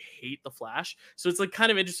Flash and I hate the Flash. So it's like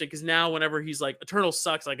kind of interesting because now whenever he's like Eternals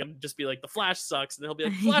sucks, I can just be like the Flash sucks, and he'll be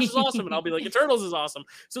like Flash is awesome, and I'll be like Eternals is awesome.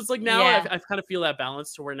 So it's like now I kind of feel that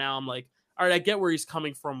balance to where now I'm like, all right, I get where he's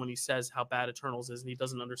coming from when he says how bad Eternals is, and he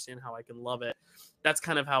doesn't understand how I can love it. That's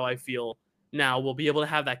kind of how I feel now. We'll be able to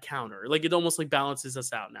have that counter. Like it almost like balances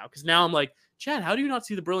us out now because now I'm like, Chad, how do you not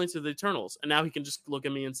see the brilliance of the Eternals? And now he can just look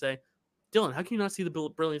at me and say, Dylan, how can you not see the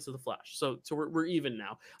brilliance of the Flash? So we're even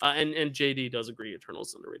now. And JD does agree Eternals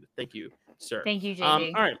is underrated. Thank you, sir. Thank you,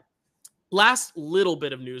 JD. All right. Last little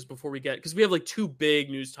bit of news before we get, because we have like two big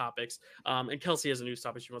news topics. And Kelsey has a news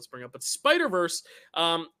topic she wants to bring up. But Spider-Verse,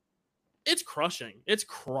 it's crushing. It's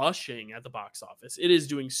crushing at the box office. It is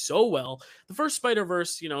doing so well. The first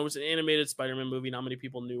Spider-Verse, it was an animated Spider-Man movie. Not many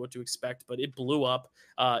people knew what to expect, but it blew up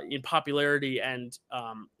in popularity and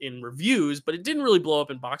in reviews, but it didn't really blow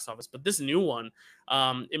up in box office. But this new one,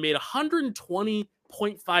 it made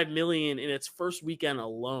 120.5 million in its first weekend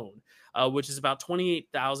alone, which is about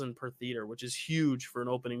 28,000 per theater, which is huge for an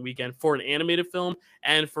opening weekend for an animated film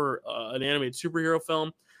and for an animated superhero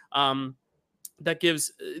film. That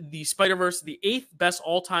gives the Spider-Verse the 8th best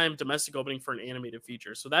all-time domestic opening for an animated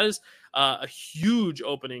feature. So that is a huge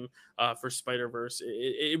opening for Spider-Verse.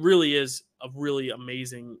 It really is a really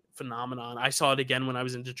amazing phenomenon. I saw it again when I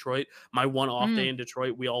was in Detroit. My one off day in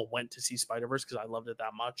Detroit, we all went to see Spider-Verse because I loved it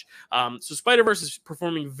that much. So Spider-Verse is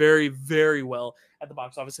performing very, very well at the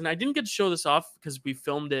box office. And I didn't get to show this off because we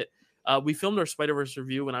filmed it. We filmed our Spider-Verse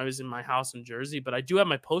review when I was in my house in Jersey, but I do have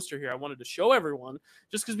my poster here. I wanted to show everyone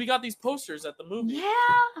just because we got these posters at the movie.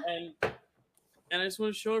 Yeah. And I just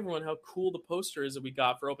want to show everyone how cool the poster is that we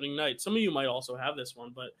got for opening night. Some of you might also have this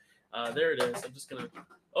one, but there it is. I'm just going to...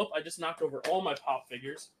 Oh, I just knocked over all my pop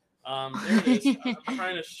figures. There it is. I'm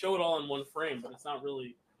trying to show it all in one frame, but it's not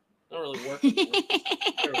really working.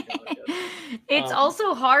 There we go. It's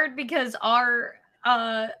also hard because our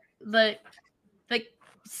the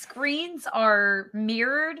screens are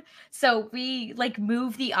mirrored, so we like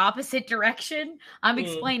move the opposite direction. I'm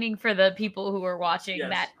explaining for the people who are watching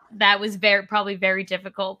that was probably very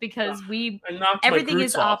difficult because everything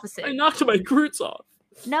is opposite. I knocked my Groots off.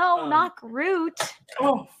 No, not Groot.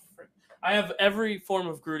 Oh, I have every form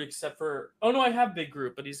of Groot except for... Oh, no, I have Big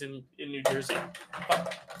Groot, but he's in New Jersey.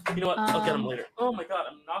 You know what? I'll get him later. Oh, my God.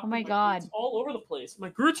 I'm knocking my Groots all over the place. My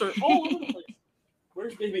Groots are all over the place.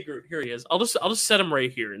 Where's Baby Groot? Here he is. I'll just set him right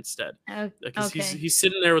here instead. Because he's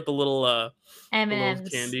sitting there with the little M&Ms.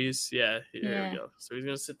 candies. Yeah, here we go. So he's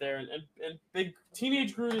gonna sit there, and big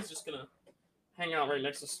teenage Groot is just gonna hang out right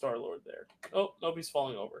next to Star-Lord there. Oh, nope, he's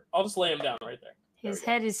falling over. I'll just lay him down right there. His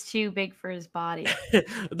head is too big for his body.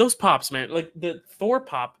 Those pops, man. Like the Thor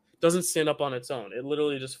pop doesn't stand up on its own. It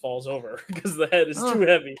literally just falls over because the head is too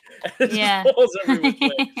heavy. It just falls every which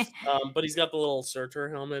way. But he's got the little Surtur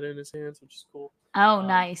helmet in his hands, which is cool. Oh,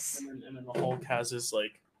 nice. And then the Hulk has his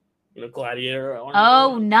gladiator armor.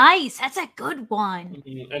 Oh, nice. That's a good one.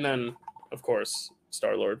 And then, of course,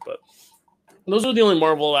 Star-Lord. But those are the only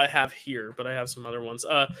Marvel I have here, but I have some other ones.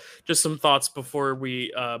 Just some thoughts before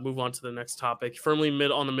we move on to the next topic. Firmly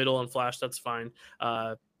on the middle on Flash, that's fine.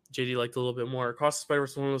 JD liked a little bit more. Across the Spider-Verse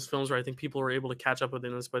was one of those films where I think people were able to catch up with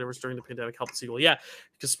Into the Spider-Verse during the pandemic, help the sequel. Yeah,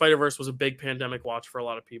 because Spider-Verse was a big pandemic watch for a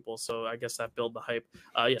lot of people, so I guess that built the hype.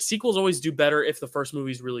 Sequels always do better if the first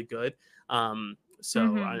movie's really good. I'm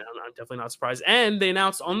definitely not surprised. And they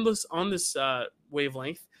announced on this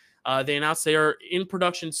wavelength, they announced they are in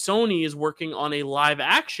production. Sony is working on a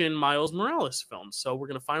live-action Miles Morales film, so we're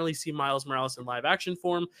going to finally see Miles Morales in live-action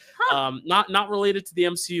form. Not related to the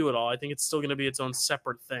MCU at all. I think it's still going to be its own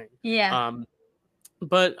separate thing. Yeah.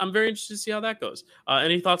 But I'm very interested to see how that goes.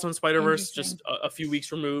 Any thoughts on Spider-Verse? Just a few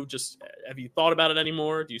weeks removed. Just have you thought about it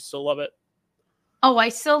anymore? Do you still love it? Oh, I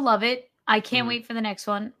still love it. I can't wait for the next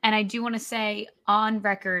one. And I do want to say on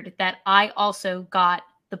record that I also got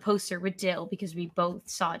the poster with Dill because we both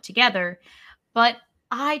saw it together, but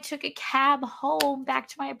I took a cab home back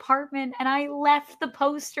to my apartment and I left the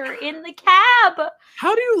poster in the cab.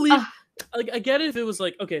 How do you leave? I get it if it was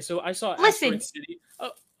like, okay, so I saw Asteroid City.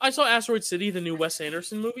 I saw Asteroid City, the new Wes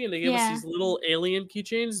Anderson movie, and they gave us these little alien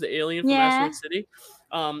keychains, the alien from Asteroid City.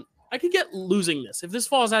 I could get losing this. If this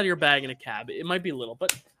falls out of your bag in a cab, it might be little,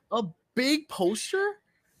 but a big poster?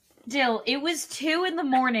 Jill, it was 2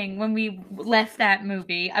 a.m. when we left that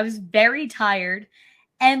movie. I was very tired.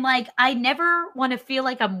 And I never want to feel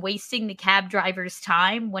like I'm wasting the cab driver's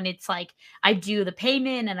time when it's like I do the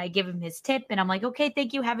payment and I give him his tip and I'm like, okay,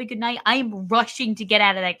 thank you. Have a good night. I am rushing to get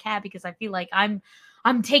out of that cab because I feel like I'm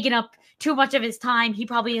taking up too much of his time. He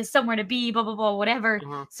probably has somewhere to be, blah, blah, blah, whatever.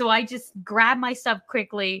 So I just grabbed my stuff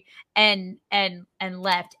quickly and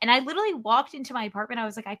left. And I literally walked into my apartment. I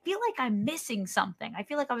was like, I feel like I'm missing something. I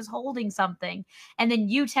feel like I was holding something. And then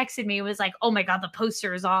you texted me. It was like, oh my God, the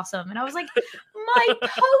poster is awesome. And I was like, my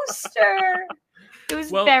poster. It was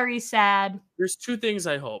very sad. There's 2 things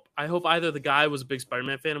I hope. I hope either the guy was a big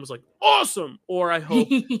Spider-Man fan and was like, awesome! Or I hope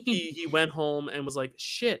he went home and was like,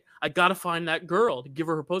 shit, I gotta find that girl to give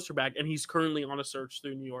her poster back. And he's currently on a search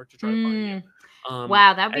through New York to try to find you.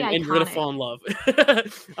 Wow, that'd be iconic. And you're gonna fall in love.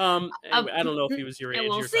 I don't know if he was your age.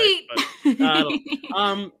 We'll see.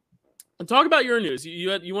 Type, but, talk about your news. You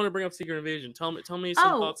want to bring up Secret Invasion. Tell me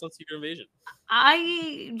some thoughts on Secret Invasion.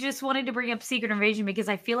 I just wanted to bring up Secret Invasion because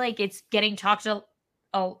I feel like it's getting talked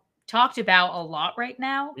talked about a lot right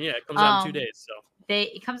now. Yeah, it comes out in 2 days. So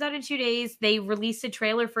it comes out in 2 days. They released a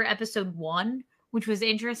trailer for episode 1, which was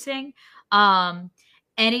interesting. And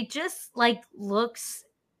it just like looks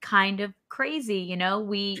kind of crazy. You know,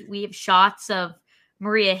 we have shots of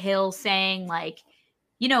Maria Hill saying like,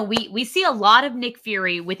 you know, we see a lot of Nick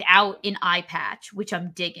Fury without an eye patch, which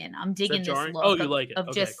I'm digging. I'm digging this look. Oh, you like it?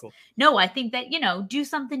 Okay, cool. No, I think that, you know, do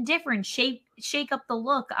something different, shake up the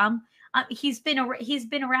look. He's been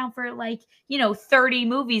around for like, you know, 30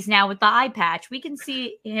 movies now with the eye patch. We can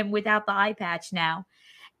see him without the eye patch now,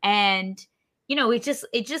 and you know, it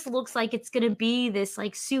just looks like it's gonna be this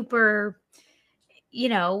like super. You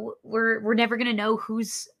know, we're never gonna know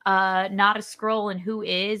who's not a Skrull and who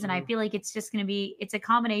is, and I feel like it's just gonna be it's a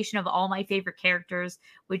combination of all my favorite characters,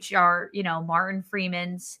 which are, you know, Martin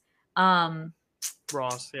Freeman's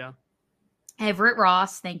Ross, yeah. Everett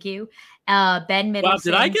Ross, thank you. Ben Middleton. Wow,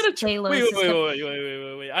 did I get a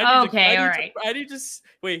wait? I need to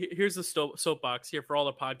wait. Here's the soapbox here for all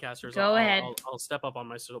the podcasters. Go ahead. I'll step up on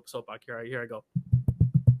my soapbox. Here I go.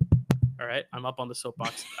 All right, I'm up on the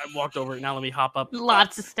soapbox. I walked over it. Now let me hop up.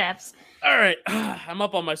 Lots of steps. All right, I'm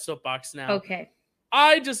up on my soapbox now. Okay.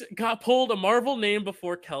 I just got pulled a Marvel name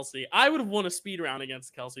before Kelsey. I would have won a speed round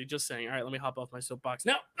against Kelsey. Just saying. All right, let me hop off my soapbox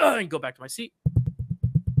now and go back to my seat.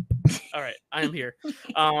 All right, I am here.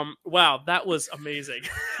 Wow, that was amazing.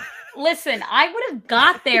 Listen, I would have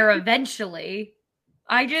got there eventually.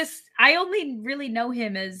 I only really know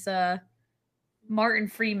him as Martin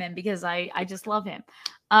Freeman because I just love him.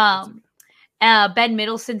 Ben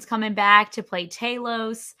Middleton's coming back to play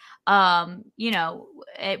Talos. You know,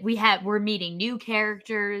 we're meeting new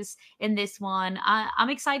characters in this one. I'm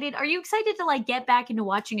excited. Are you excited to like get back into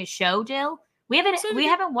watching a show, Jill? We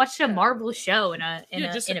haven't watched a Marvel show in a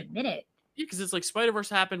minute. Yeah, because it's like Spider-Verse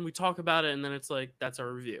happened, we talk about it, and then it's like that's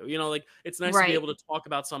our review. You know, like it's nice to be able to talk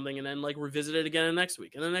about something and then like revisit it again next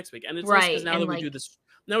week and then next week. And it's nice because now that we do this,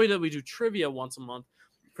 we do trivia once a month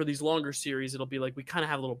for these longer series, it'll be like we kind of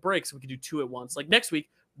have a little break so we can do 2 at once. Like next week,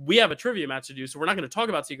 we have a trivia match to do, so we're not going to talk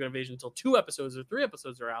about Secret Invasion until 2 episodes or 3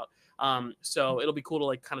 episodes are out. So it'll be cool to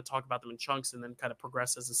like kind of talk about them in chunks and then kind of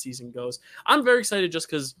progress as the season goes. I'm very excited just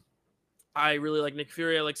because I really like Nick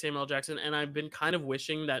Fury. I like Samuel L. Jackson. And I've been kind of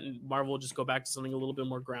wishing that Marvel would just go back to something a little bit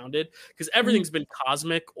more grounded because everything's been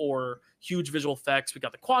cosmic or huge visual effects. We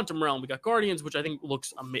got the Quantum Realm. We got Guardians, which I think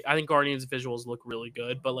looks amazing. I think Guardians visuals look really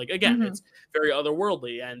good. But, like, again, it's very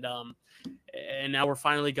otherworldly. And now we're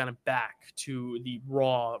finally kind of back to the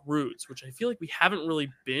raw roots, which I feel like we haven't really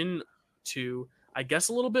been to. I guess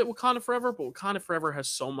a little bit Wakanda Forever, but Wakanda Forever has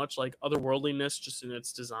so much, like, otherworldliness just in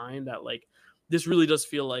its design that, like, this really does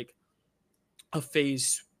feel like a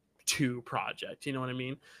phase 2 project, you know what I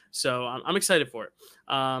mean? So I'm excited for it.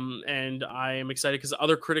 And I am excited because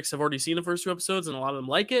other critics have already seen the first 2 episodes and a lot of them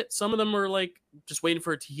like it. Some of them are like just waiting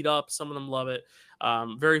for it to heat up. Some of them love it.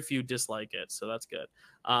 Very few dislike it. So that's good.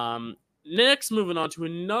 Next, moving on to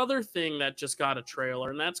another thing that just got a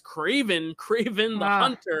trailer, and that's Kraven the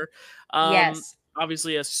Hunter. Yes.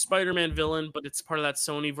 Obviously a Spider-Man villain, but it's part of that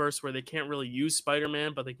Sony verse where they can't really use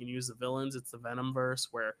Spider-Man, but they can use the villains. It's the Venom verse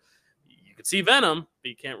where you can see Venom, but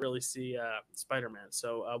you can't really see Spider-Man.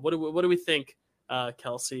 So what do we think,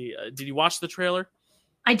 Kelsey? Did you watch the trailer?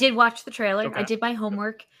 I did watch the trailer. Okay. I did my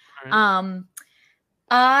homework. Right.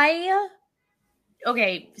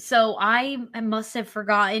 So I must have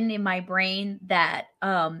forgotten in my brain that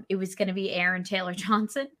it was going to be Aaron Taylor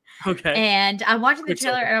Johnson. Okay. And I watched the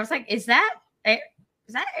trailer and I was like, is that Aaron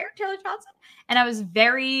Taylor Johnson? And I was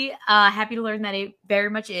very happy to learn that it very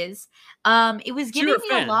much is. It was giving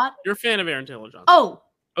me a lot. You're a fan of Aaron Taylor Johnson. Oh,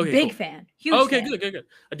 okay, big fan. Huge fan. Good.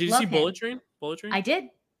 Did you see Bullet Train? I did.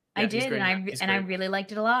 I did, and I really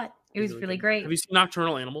liked it a lot. It was really great. Have you seen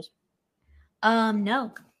Nocturnal Animals?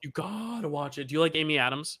 No. You gotta watch it. Do you like Amy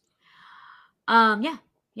Adams? Yeah.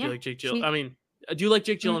 Do you like Jake Gyllenhaal? Do you like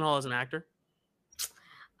Jake Gyllenhaal as an actor?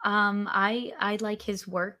 I like his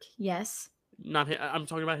work. Yes. Not him. I'm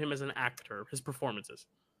talking about him as an actor. His performances.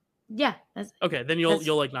 Yeah. Okay, then you'll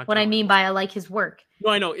like Nocturnal. What I mean by I like his work.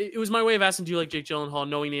 No, I know. It was my way of asking, do you like Jake Gyllenhaal,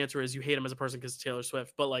 knowing the answer is you hate him as a person because Taylor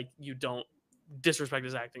Swift, but like you don't disrespect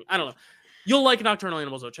his acting. I don't know. You'll like Nocturnal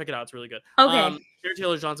Animals though. Check it out. It's really good. Okay. Aaron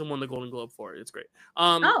Taylor Johnson won the Golden Globe for it. It's great.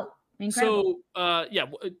 Incredible. So yeah,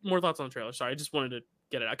 more thoughts on the trailer. Sorry, I just wanted to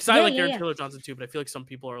get it out because I like Aaron Taylor Johnson too, but I feel like some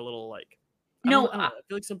people are a little like. I feel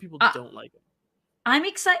like some people don't like it. I'm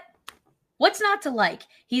excited. What's not to like?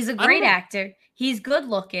 He's a great actor. He's good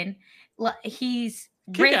looking. He's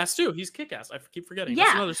kick-ass too. He's kick-ass. I keep forgetting. Yeah.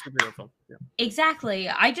 That's another superhero film. Yeah. Exactly.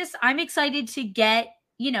 I'm excited to get,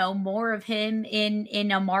 more of him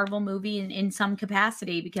in a Marvel movie in some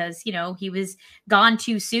capacity, because he was gone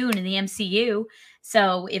too soon in the MCU.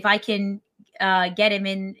 So if I can get him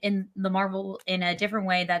in the Marvel in a different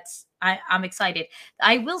way, I'm excited.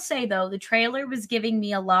 I will say though, the trailer was giving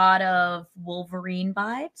me a lot of Wolverine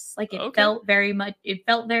vibes. Like it felt very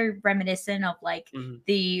reminiscent of like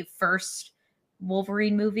the first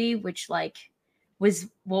Wolverine movie, which like was,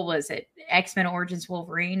 what was it? X-Men Origins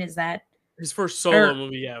Wolverine? Is that his first solo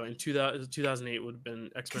movie? Yeah, in 2008 would have been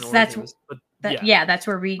X-Men Origins. That's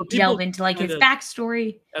where we delve into like his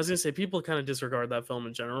backstory. I was gonna say people kind of disregard that film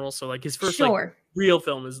in general. So like his first like, real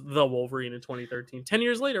film is The Wolverine in 2013. 10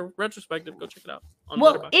 years later, retrospective, go check it out.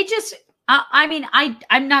 It just, I mean,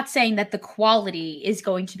 I'm not saying that the quality is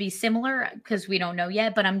going to be similar because we don't know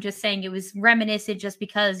yet, but I'm just saying it was reminiscent just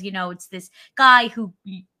because, it's this guy who,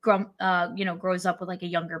 grows up with like a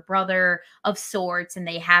younger brother of sorts, and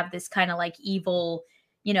they have this kind of like evil,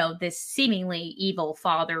 this seemingly evil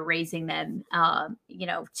father raising them,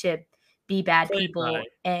 to be bad people.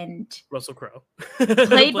 And Russell Crowe.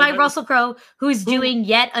 played by Russell Crowe, who's doing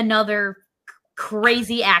yet another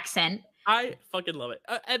crazy accent. I fucking love it.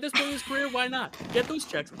 At this point in his career, why not? Get those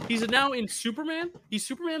checks. He's now in Superman. He's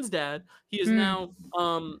Superman's dad. He is now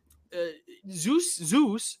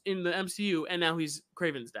Zeus in the MCU, and now he's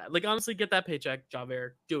Kraven's dad. Like, honestly, get that paycheck,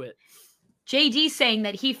 Javert. Do it. JD saying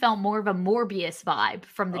that he felt more of a Morbius vibe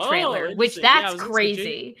from the trailer, which that's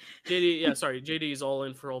crazy. JD is all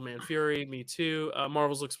in for Old Man Fury. Me too.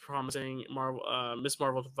 Marvel's looks promising. Miss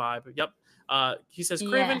Marvel vibe. Yep. He says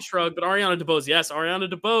Kraven shrug, but Ariana DeBose. Yes,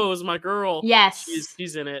 Ariana DeBose, my girl. Yes,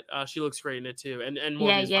 she's in it. She looks great in it too. And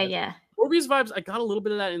Morbius vibes. Morbius vibes. I got a little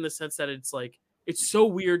bit of that in the sense that it's like, it's so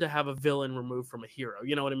weird to have a villain removed from a hero.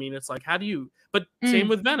 You know what I mean? It's like, how do you? But same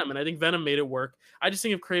with Venom, and I think Venom made it work. I just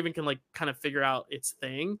think if Kraven can like kind of figure out its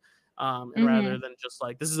thing, and rather than just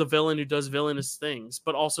like, this is a villain who does villainous things,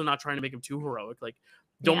 but also not trying to make him too heroic. Like,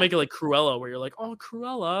 don't make it like Cruella, where you're like, oh,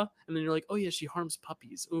 Cruella, and then you're like, oh yeah, she harms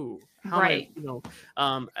puppies. Ooh, they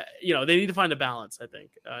need to find a balance. I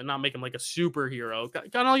think, not make him like a superhero, kind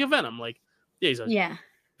of like a Venom. Like, he's a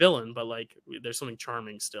villain, but like there's something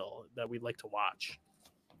charming still that we'd like to watch.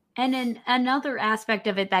 And then another aspect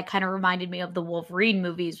of it that kind of reminded me of the Wolverine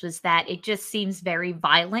movies was that it just seems very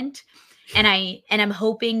violent, and I'm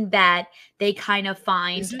hoping that they kind of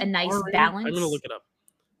find a nice balance. I'm gonna look it up.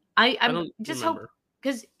 I'm just hope,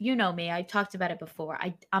 because you know me, I talked about it before.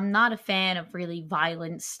 I'm not a fan of really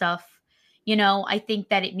violent stuff. I think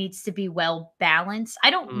that it needs to be well balanced. I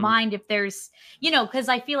don't mind if there's, because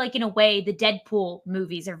I feel like in a way the Deadpool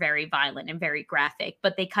movies are very violent and very graphic,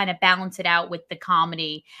 but they kind of balance it out with the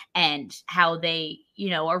comedy and how they,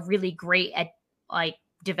 are really great at like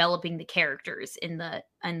developing the characters in the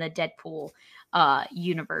Deadpool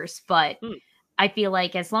universe. But I feel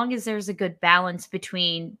like as long as there's a good balance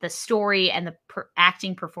between the story and the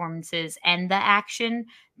acting performances and the action,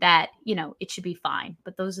 that, it should be fine.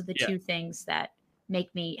 But those are the two things that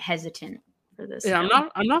make me hesitant for this. Yeah,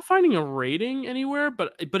 I'm not finding a rating anywhere,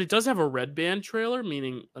 but it does have a red band trailer,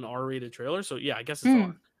 meaning an R-rated trailer. So yeah, I guess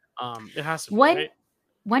it's R. It has to be, right?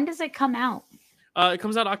 When does it come out? It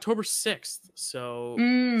comes out October 6th, so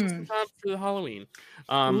just in time for the Halloween.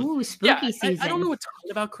 Ooh, spooky season. I don't know a ton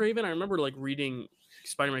about Kraven. I remember like reading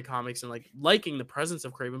Spider-Man comics and like liking the presence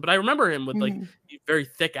of Kraven, but I remember him with like a very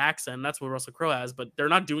thick accent. That's what Russell Crowe has, but they're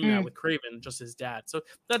not doing that with Kraven, just his dad. So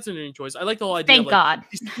that's an interesting choice. I like the whole idea. Thank God.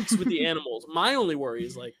 He speaks with the animals. My only worry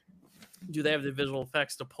is like, do they have the visual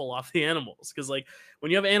effects to pull off the animals? Because like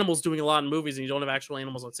when you have animals doing a lot in movies and you don't have actual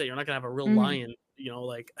animals on set, you're not gonna have a real lion.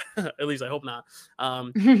 Like at least I hope not.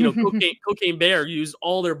 Cocaine Bear used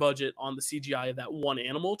all their budget on the CGI of that one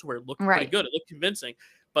animal to where it looked pretty good. It looked convincing.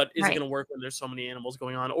 But is it going to work when there's so many animals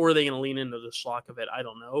going on, or are they going to lean into the schlock of it? I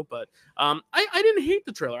don't know. But I didn't hate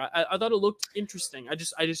the trailer. I thought it looked interesting. I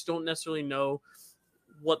just don't necessarily know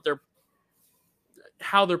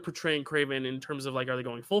how they're portraying Kraven in terms of like, are they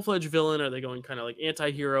going full-fledged villain? Are they going kind of like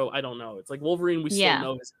anti-hero? I don't know. It's like Wolverine, we still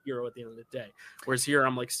know is a hero at the end of the day. Whereas here,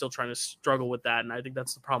 I'm like still trying to struggle with that. And I think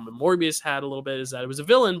that's the problem that Morbius had a little bit, is that it was a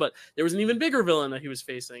villain, but there was an even bigger villain that he was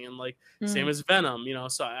facing. And like, same as Venom,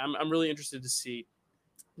 so I'm really interested to see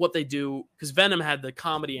what they do, because Venom had the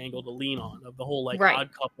comedy angle to lean on, of the whole like odd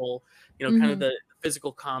couple, kind of the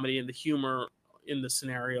physical comedy and the humor in the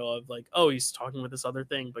scenario of like, oh, he's talking with this other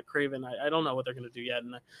thing. But Kraven, I don't know what they're going to do yet,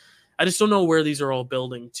 and I just don't know where these are all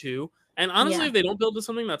building to. And honestly, if they don't build to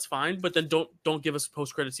something, that's fine. But then don't give us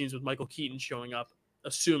post-credit scenes with Michael Keaton showing up,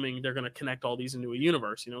 assuming they're going to connect all these into a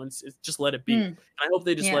universe. It's just let it be. And I hope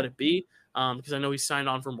they just let it be, because I know he signed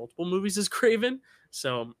on for multiple movies as Kraven,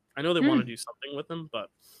 so I know they want to do something with him. But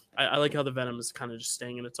I like how the Venom is kind of just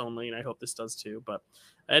staying in its own lane. I hope this does too. But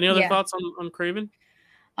any other thoughts on Kraven?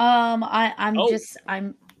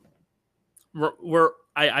 I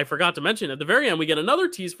forgot to mention at the very end we get another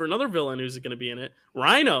tease for another villain who's going to be in it.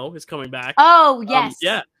 Rhino is coming back. Oh yes,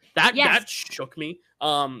 that shook me.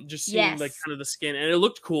 Just seeing like kind of the skin, and it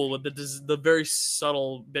looked cool with the very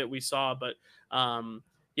subtle bit we saw. But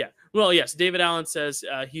yeah, well, yes, David Allen says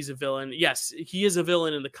he's a villain. Yes, he is a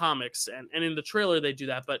villain in the comics, and in the trailer they do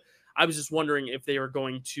that. But I was just wondering if they were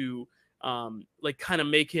going to like kind of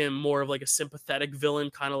make him more of like a sympathetic villain,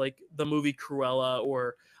 kind of like the movie Cruella,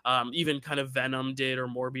 or even kind of Venom did or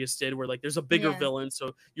Morbius did, where like there's a bigger villain,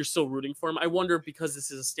 so you're still rooting for him. I wonder, because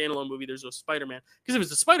this is a standalone movie, there's no Spider-Man. Because if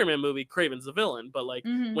it's a Spider-Man movie, Kraven's the villain. But like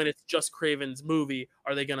when it's just Kraven's movie,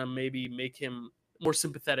 are they gonna maybe make him more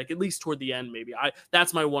sympathetic, at least toward the end? Maybe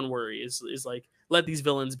that's my one worry is like, let these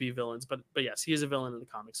villains be villains. But yes, he is a villain in the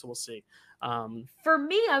comics, so we'll see. For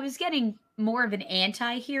me, I was getting more of an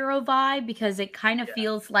anti-hero vibe, because it kind of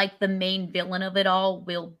feels like the main villain of it all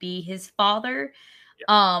will be his father.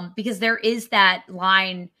 Because there is that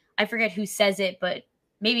line, I forget who says it, but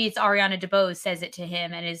maybe it's Ariana DeBose says it to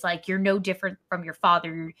him, and is like, you're no different from your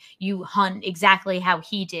father. You hunt exactly how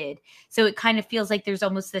he did. So it kind of feels like there's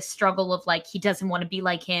almost this struggle of like, he doesn't want to be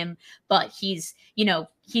like him, but he's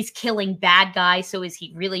killing bad guys. So is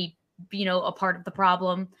he really, a part of the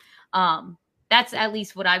problem? That's at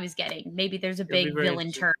least what I was getting. Maybe there's a big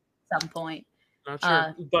villain turn at some point. Not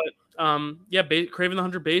sure. But Kraven the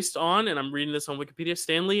Hunter based on, and I'm reading this on Wikipedia,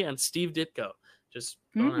 Stan Lee and Steve Ditko. Just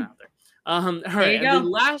throwing it out there. All right. And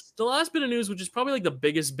the last bit of news, which is probably like the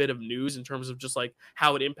biggest bit of news in terms of just like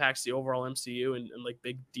how it impacts the overall MCU and like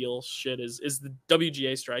big deal shit, is the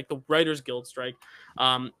WGA strike, the Writers Guild strike.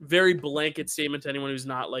 Very blanket statement to anyone who's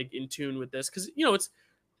not like in tune with this, because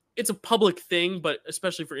it's a public thing, but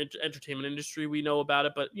especially for entertainment industry, we know about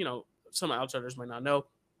it. But some outsiders might not know.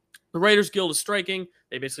 The Writers Guild is striking.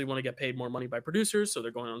 They basically want to get paid more money by producers, so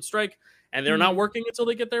they're going on strike, and they're not working until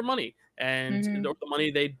they get their money and the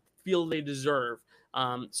money they feel they deserve.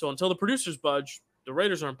 So until the producers budge, the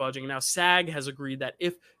writers aren't budging. Now SAG has agreed that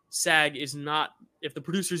if the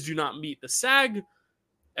producers do not meet the SAG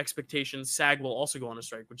expectations, SAG will also go on a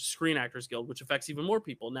strike, which is Screen Actors Guild, which affects even more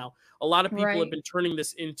people. Now, a lot of people have been turning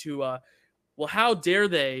this into, well, how dare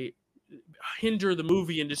they hinder the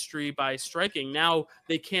movie industry by striking? Now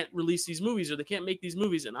they can't release these movies, or they can't make these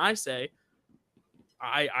movies. And I say,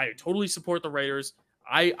 I totally support the writers.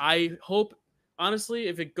 I hope, honestly,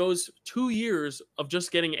 if it goes 2 years of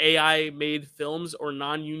just getting AI made films or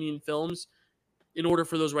non-union films in order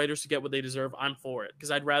for those writers to get what they deserve, I'm for it.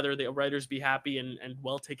 Because I'd rather the writers be happy and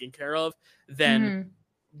well taken care of than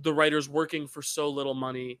the writers working for so little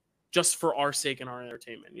money just for our sake and our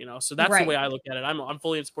entertainment, So that's the way I look at it. I'm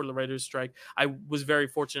fully in support of the writers' strike. I was very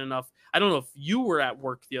fortunate enough. I don't know if you were at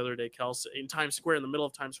work the other day, Kels, in Times Square. In the middle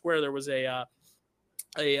of Times Square, there was a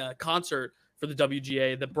concert for the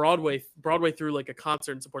WGA. The Broadway threw like a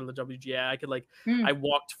concert in support of the WGA. I could I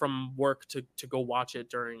walked from work to go watch it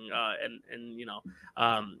during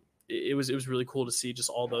it was really cool to see just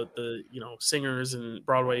all the singers and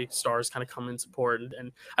Broadway stars kind of come in support,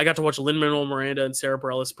 and I got to watch Lin-Manuel Miranda and Sarah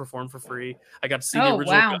Bareilles perform for free. I got to see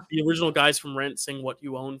the original guys from Rent sing "What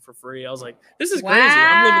You Own" for free. I was like, this is crazy.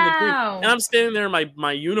 I'm living the dream. And I'm standing there in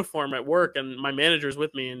my uniform at work, and my manager's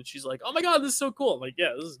with me, and she's like, oh my god, this is so cool. I'm like,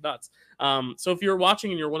 yeah, this is nuts. So if you're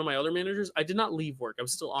watching and you're one of my other managers, I did not leave work. I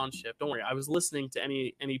was still on shift. Don't worry. I was listening to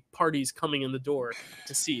any parties coming in the door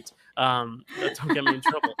to seat. Don't get me in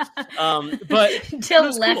trouble. But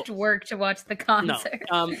until left work to watch the concert.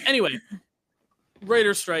 No. Anyway,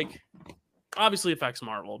 writer's strike obviously affects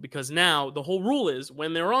Marvel, because now the whole rule is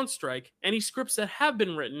when they're on strike, any scripts that have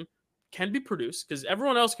been written can be produced, because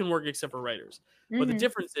everyone else can work except for writers. But the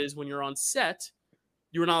difference is when you're on set,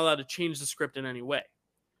 you're not allowed to change the script in any way.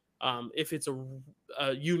 If it's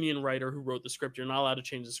a union writer who wrote the script, you're not allowed to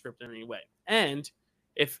change the script in any way. And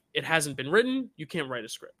if it hasn't been written, you can't write a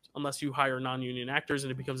script unless you hire non-union actors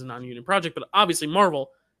and it becomes a non-union project. But obviously Marvel,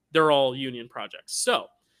 they're all union projects. So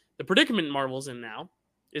the predicament Marvel's in now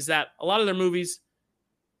is that a lot of their movies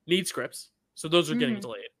need scripts. So those are getting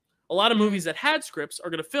delayed. A lot of movies that had scripts are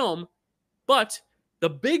going to film, but the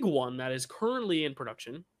big one that is currently in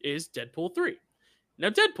production is Deadpool 3. Now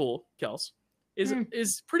Deadpool, Kels,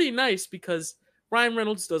 is pretty nice because Ryan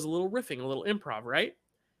Reynolds does a little riffing, a little improv, right?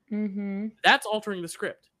 That's altering the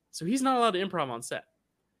script. So he's not allowed to improv on set.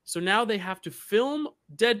 So now they have to film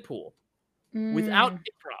Deadpool without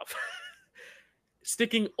improv,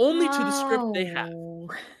 sticking only to the script they have.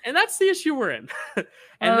 And that's the issue we're in.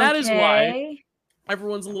 And that is why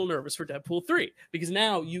everyone's a little nervous for Deadpool 3. Because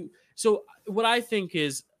now so what I think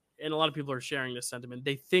is, and a lot of people are sharing this sentiment.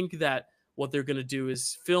 They think that what they're going to do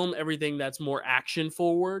is film everything that's more action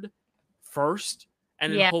forward first,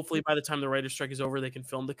 and then hopefully by the time the writer's strike is over, they can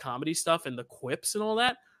film the comedy stuff and the quips and all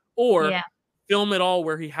that, or film it all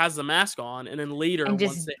where he has the mask on, and then later and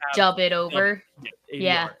once just they have dub it over.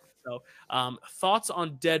 ADR. So thoughts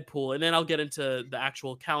on Deadpool, and then I'll get into the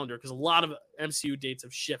actual calendar because a lot of MCU dates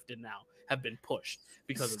have shifted now, have been pushed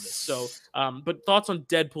because of this. So but thoughts on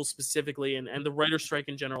Deadpool specifically, and the writer's strike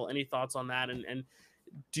in general. Any thoughts on that? And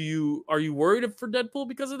are you worried for Deadpool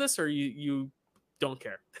because of this, or you don't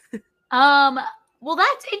care? Well,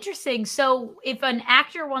 that's interesting. So if an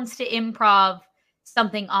actor wants to improv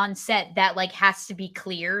something on set, that like has to be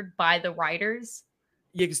cleared by the writers.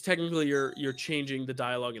 Yeah, because technically you're changing the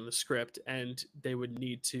dialogue in the script, and they would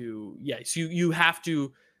need to. So you have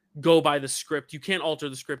to go by the script. You can't alter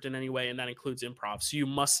the script in any way, and that includes improv. So you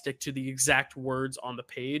must stick to the exact words on the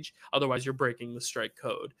page. Otherwise, you're breaking the strike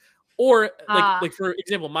code. Or like for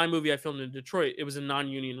example, my movie I filmed in Detroit, it was a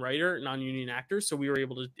non-union writer, non-union actor, so we were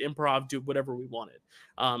able to improv, do whatever we wanted,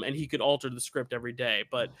 and he could alter the script every day.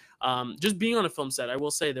 But just being on a film set, I will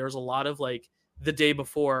say there was a lot of like the day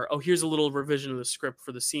before, oh, here's a little revision of the script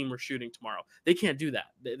for the scene we're shooting tomorrow. They can't do that.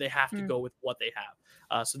 They have to go with what they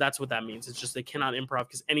have. So that's what that means. It's just they cannot improv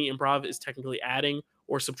because any improv is technically adding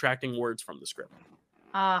or subtracting words from the script.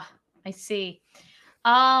 I see.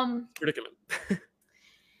 Predicament.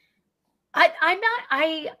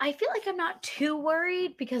 I feel like I'm not too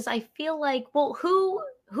worried because I feel like, well, who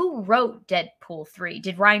wrote Deadpool 3?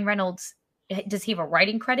 Did Ryan Reynolds, does he have a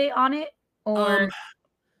writing credit on it? Or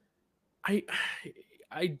I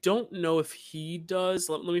don't know if he does.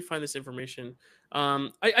 Let me find this information.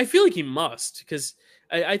 I feel like he must, because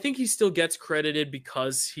I think he still gets credited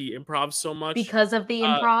because he improvs so much. Because of the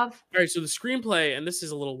improv? All right, so the screenplay, and this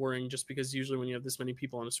is a little worrying just because usually when you have this many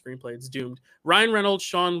people on a screenplay, it's doomed. Ryan Reynolds,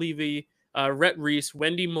 Sean Levy, Rhett Reese,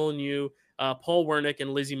 Wendy Molyneux, Paul Wernick,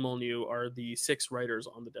 and Lizzie Molyneux are the 6 writers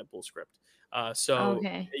on the Deadpool script.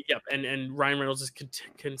 Yep, and Ryan Reynolds is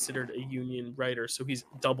considered a union writer, so he's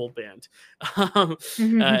double banned. And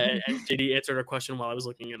JD answered our question while I was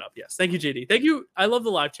looking it up. Yes, thank you, JD. Thank you. I love the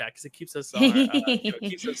live chat because it keeps us,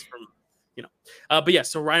 keeps us from, But yeah,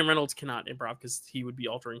 so Ryan Reynolds cannot improv because he would be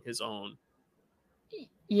altering his own.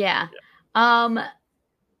 Yeah. Well,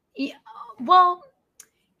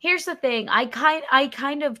 here's the thing. I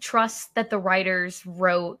kind of trust that the writers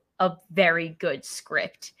wrote a very good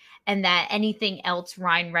script, and that anything else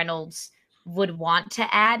Ryan Reynolds would want to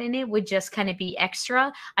add in it would just kind of be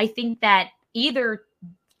extra. I think that either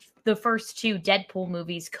the first 2 Deadpool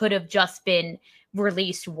movies could have just been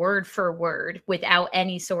released word for word without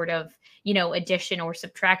any sort of, addition or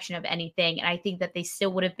subtraction of anything. And I think that they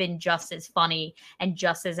still would have been just as funny and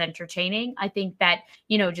just as entertaining. I think that,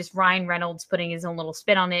 just Ryan Reynolds putting his own little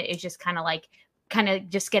spin on it is just kind of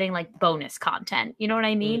just getting like bonus content. You know what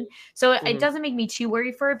I mean? So it doesn't make me too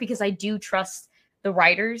worried for it because I do trust the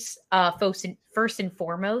writers first and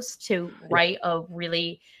foremost to write a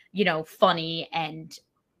really, funny and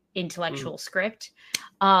intellectual script.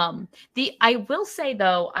 I will say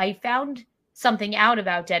though, I found something out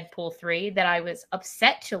about Deadpool 3 that I was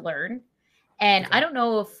upset to learn, and I don't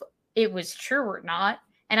know if it was true or not,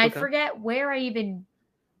 and I forget where I even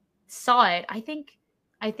saw it. I think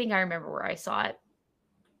I remember where I saw it.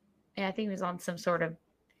 Yeah, I think it was on some sort of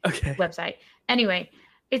website. Anyway,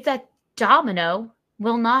 it's that Domino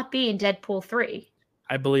will not be in Deadpool 3.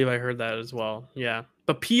 I believe I heard that as well. Yeah.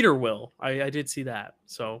 But Peter will. I did see that.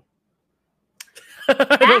 So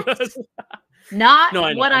That's not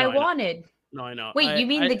what I wanted. No, I know. Wait, you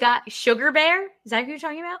mean the guy Sugar Bear? Is that who you're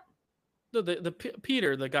talking about? No, the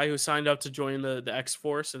Peter, the guy who signed up to join the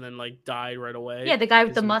X-Force and then like died right away. Yeah, the guy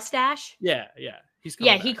with the mustache. Yeah. He's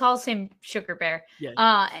back. He calls him Sugar Bear.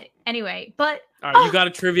 Yeah. Anyway, but all right, you got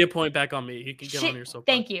a trivia point back on me. You can get on your soapbox.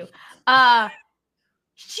 Thank you.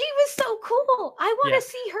 She was so cool. I want to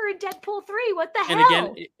see her in Deadpool 3. What the hell? And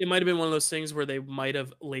again, it might have been one of those things where they might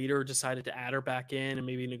have later decided to add her back in and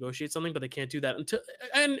maybe negotiate something, but they can't do that until.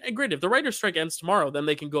 And great, if the writer's strike ends tomorrow, then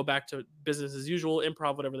they can go back to business as usual,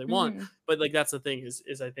 improv whatever they want. But like that's the thing is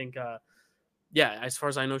I think, as far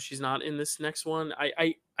as I know, she's not in this next one.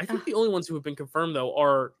 I think the only ones who have been confirmed though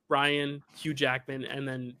are Ryan, Hugh Jackman, and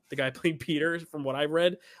then the guy playing Peter. From what I've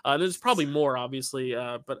read, there's probably more, obviously.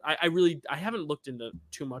 But I haven't looked into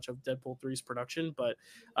too much of Deadpool 3's production. But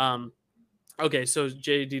okay, so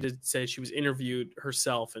JD did say she was interviewed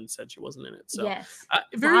herself and said she wasn't in it. So yes,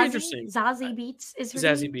 very interesting. Zazie Beetz is her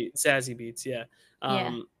Zazie name? Zazie Beetz, yeah.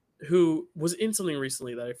 Who was in something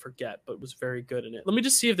recently that I forget, but was very good in it. Let me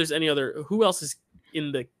just see if there's any other. Who else is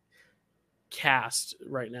in the cast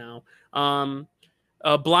right now?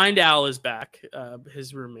 Blind Al is back.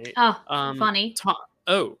 His roommate. Oh, funny.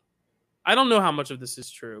 I don't know how much of this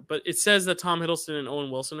is true, but it says that Tom Hiddleston and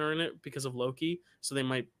Owen Wilson are in it because of Loki, so they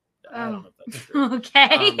might. I don't know if that's true.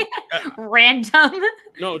 Okay. Random.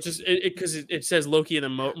 No, just because it says Loki and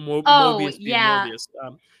then Mobius being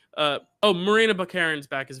Morbius. Marina Baccarin's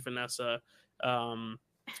back as Vanessa.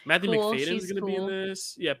 Matthew McFadden's going to be in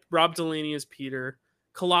this. Yeah, Rob Delaney is Peter.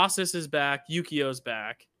 Colossus is back. Yukio's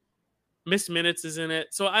back. Miss Minutes is in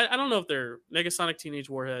it. So I don't know if they're Negasonic Teenage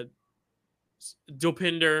Warhead.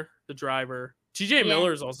 Dopinder, the driver. TJ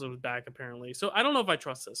Miller is also back, apparently. So I don't know if I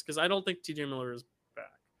trust this, because I don't think TJ Miller is back.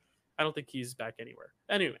 I don't think he's back anywhere.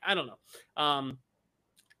 Anyway, I don't know.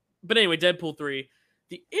 But anyway, Deadpool 3.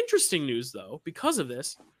 The interesting news, though, because of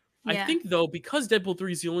this, I think, though, because Deadpool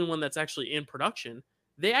 3 is the only one that's actually in production,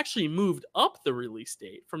 they actually moved up the release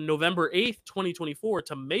date from November 8th, 2024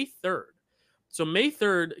 to May 3rd. So May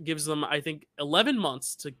 3rd gives them, I think, 11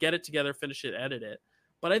 months to get it together, finish it, edit it.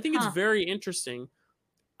 But I think it's very interesting.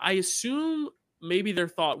 I assume maybe their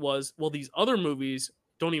thought was, well, these other movies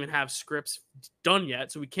don't even have scripts done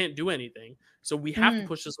yet, so we can't do anything. So we have to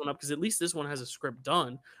push this one up, because at least this one has a script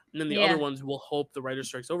done. And then the other ones will hope the writer's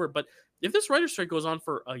strike's over. But if this writer's strike goes on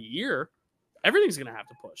for a year, everything's going to have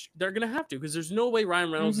to push. They're going to have to, because there's no way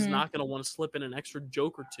Ryan Reynolds is not going to want to slip in an extra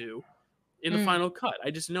joke or two in the final cut.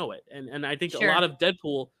 I just know it. And I think a lot of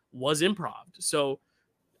Deadpool was improv. So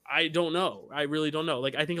I don't know. I really don't know.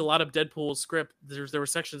 Like, I think a lot of Deadpool's script, there were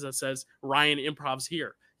sections that says Ryan improvs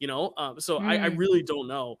here, you know? I really don't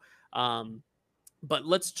know. But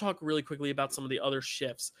let's talk really quickly about some of the other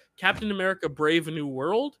shifts. Captain America Brave New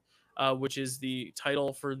World, which is the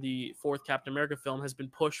title for the 4th Captain America film, has been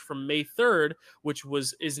pushed from May 3rd, which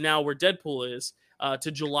is now where Deadpool is,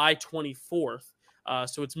 to July 24th.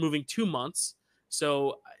 So it's moving 2 months.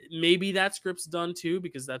 So maybe that script's done too,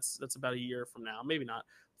 because that's about a year from now. Maybe not.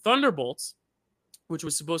 Thunderbolts, which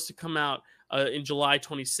was supposed to come out in July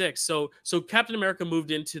 26th. So Captain America moved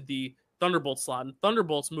into the Thunderbolt slot, and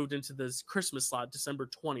Thunderbolts moved into this Christmas slot, December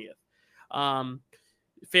 20th.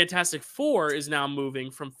 Fantastic Four is now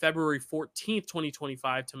moving from February 14th,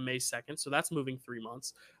 2025 to May 2nd. So that's moving 3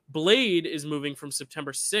 months. Blade is moving from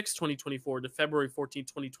September 6th, 2024 to February 14th,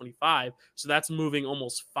 2025. So that's moving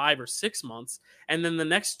almost 5 or 6 months. And then the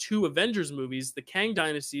next 2 Avengers movies, the Kang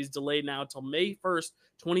Dynasty, is delayed now until May 1st,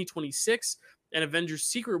 2026. And Avengers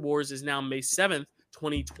Secret Wars is now May 7th,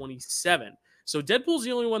 2027. So Deadpool's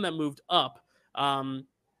the only one that moved up.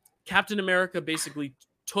 Captain America basically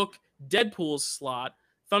took Deadpool's slot.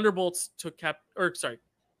 Thunderbolts took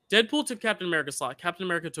Deadpool took Captain America's slot. Captain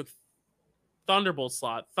America took Thunderbolt's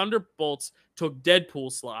slot. Thunderbolts took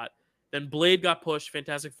Deadpool's slot. Then Blade got pushed.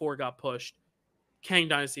 Fantastic Four got pushed. Kang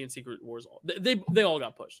Dynasty and Secret Wars, they all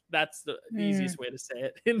got pushed. That's the easiest way to say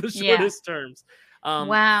it in the shortest terms.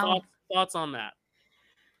 Wow. Thoughts on that?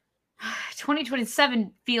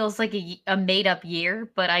 2027 feels like a made-up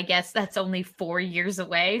year, but I guess that's only 4 years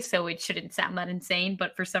away, so it shouldn't sound that insane,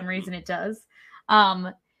 but for some reason it does.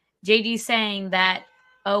 JD saying that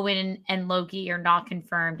Owen and Loki are not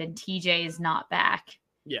confirmed and TJ is not back.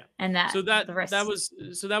 Yeah. And that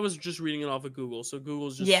was just reading it off of Google. So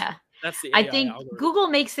Google's just that's the AI I think algorithm. Google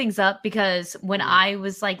makes things up, because when I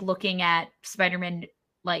was like looking at Spider-Man,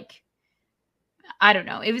 like I don't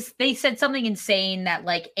know, they said something insane that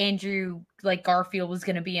like Andrew Garfield was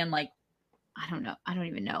going to be in like I don't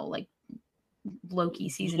even know, like Loki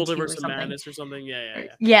season 2 or something. Madness or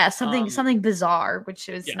something. Something bizarre, which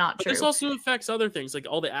is not true. This also affects other things, like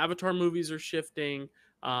all the Avatar movies are shifting.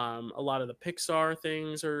 A lot of the Pixar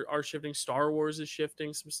things are shifting. Star Wars is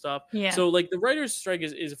shifting some stuff. So like the writers' strike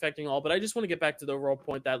is affecting all, but I just want to get back to the overall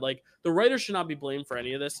point that like the writers should not be blamed for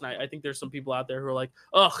any of this. And I think there's some people out there who are like,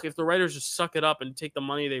 ugh, if the writers just suck it up and take the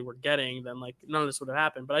money they were getting, then like none of this would have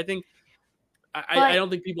happened. But I think I don't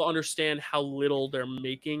think people understand how little they're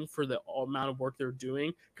making for the amount of work they're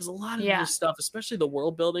doing, because a lot of this stuff, especially the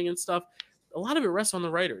world building and stuff, a lot of it rests on the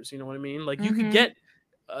writers. You know what I mean? Like you could get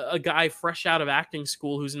a guy fresh out of acting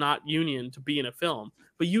school who's not union to be in a film,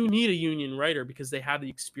 but you need a union writer because they have the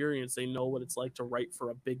experience. They know what it's like to write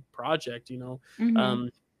for a big project, you know?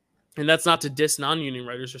 And that's not to diss non-union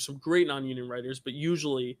writers. There's some great non-union writers, but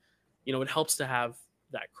usually, you know, it helps to have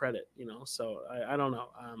that credit, you know? So I don't know.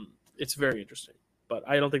 It's very interesting, but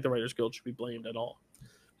I don't think the Writers Guild should be blamed at all.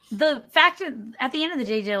 The fact at the end of the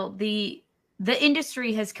day, Jill, the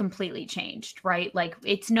industry has completely changed, right? Like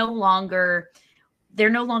it's no longer they're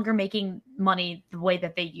no longer making money the way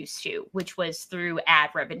that they used to, which was through ad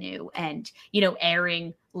revenue and,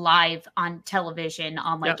 airing live on television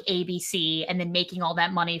on like ABC and then making all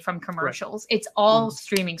that money from commercials. Right. It's all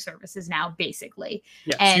streaming services now, basically.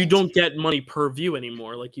 Yeah. And so you don't get money per view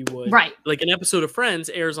anymore like you would. Right. Like an episode of Friends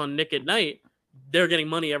airs on Nick at Night. They're getting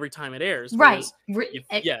money every time it airs. Right. If you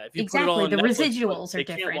exactly. put it all on the Netflix, residuals are different.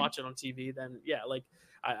 They can't watch it on TV. Then like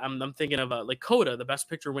I'm thinking of like Coda, the Best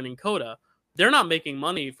Picture winning Coda. They're not making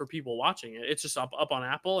money for people watching it. It's just up on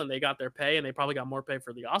Apple, and they got their pay, and they probably got more pay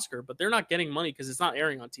for the Oscar, but they're not getting money because it's not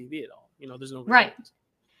airing on TV at all. There's no right.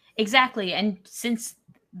 Exactly. And since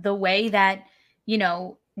the way that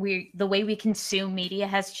the way we consume media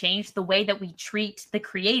has changed, the way that we treat the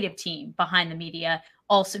creative team behind the media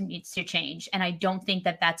also needs to change. And I don't think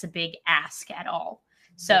that that's a big ask at all.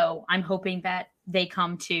 So I'm hoping that they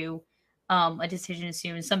come to a decision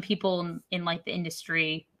soon. Some people in like the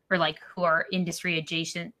industry, or like who are industry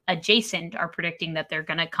adjacent are predicting that they're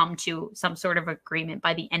going to come to some sort of agreement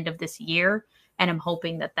by the end of this year. And I'm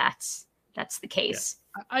hoping that that's the case.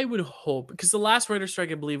 Yeah. I would hope, because the last writer's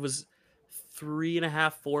strike, I believe, was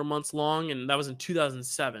 3.5, 4 months long. And that was in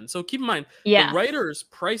 2007. So keep in mind, the writers'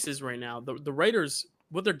 prices right now, the writers,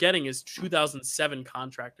 what they're getting is 2007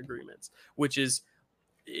 contract agreements, which is,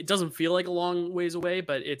 it doesn't feel like a long ways away,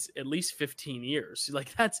 but it's at least 15 years.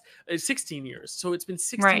 Like that's 16 years. So it's been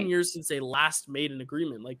 16 years since they last made an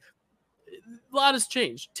agreement. Like a lot has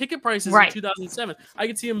changed. Ticket prices in 2007. I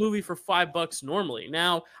could see a movie for $5 normally.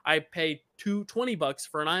 Now I pay $20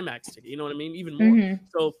 for an IMAX ticket. You know what I mean? Even more. Mm-hmm.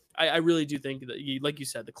 So I really do think that, like you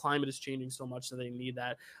said, the climate is changing so much that they need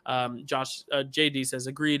that. JD says,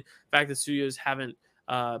 agreed. The fact that studios haven't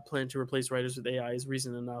plan to replace writers with AI is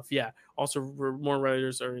reason enough. Yeah. Also, more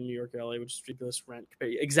writers are in New York, LA, which is ridiculous. Rent.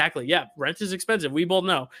 Exactly. Yeah. Rent is expensive. We both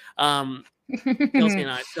know. Kelsey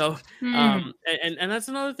and I. So, and that's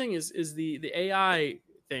another thing is the AI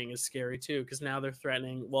thing is scary too, because now they're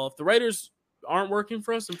threatening, well, if the writers aren't working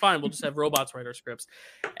for us, then fine, we'll just have robots write our scripts.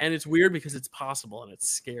 And it's weird because it's possible and it's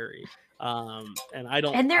scary. And I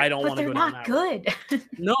don't want to go down that road.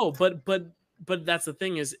 No, but that's the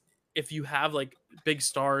thing is, if you have like big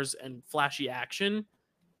stars and flashy action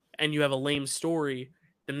and you have a lame story,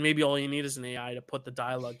 then maybe all you need is an AI to put the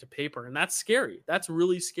dialogue to paper. And that's scary. That's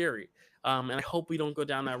really scary. And I hope we don't go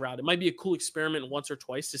down that route. It might be a cool experiment once or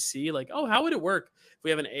twice to see like, oh, how would it work if we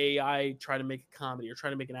have an AI try to make a comedy or try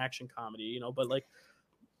to make an action comedy, but like,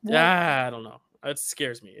 I don't know. It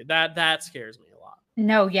scares me. That scares me a lot.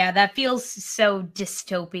 No. Yeah. That feels so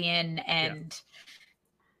dystopian and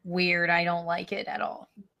weird. I don't like it at all.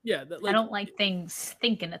 Yeah, I don't like things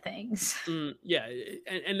thinking of things. Yeah,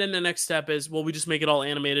 and then the next step is, well, we just make it all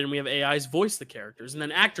animated and we have AIs voice the characters, and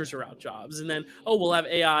then actors are out jobs, and then we'll have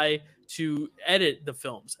AI to edit the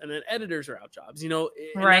films, and then editors are out jobs. And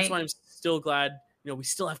that's why I'm still glad. We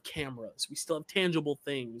still have cameras, we still have tangible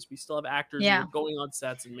things, we still have actors who are going on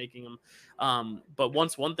sets and making them. But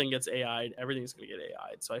once one thing gets AI'd, everything's going to get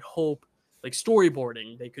AI'd. So I hope, like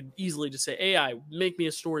storyboarding, they could easily just say, AI, make me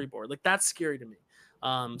a storyboard. Like that's scary to me.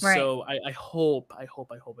 So I hope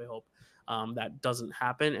that doesn't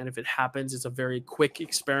happen. And if it happens, it's a very quick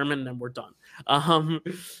experiment and then we're done. I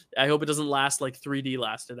hope it doesn't last like 3D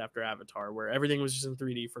lasted after Avatar, where everything was just in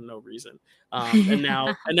 3D for no reason. And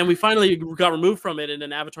then we finally got removed from it. And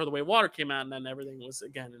then Avatar: The Way of Water came out, and then everything was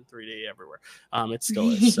again in 3D everywhere. It still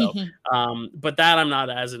is. So, but that I'm not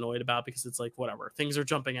as annoyed about, because it's like, whatever, things are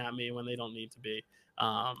jumping at me when they don't need to be.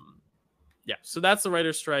 Yeah, so that's the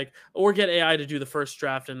writer's strike. Or get AI to do the first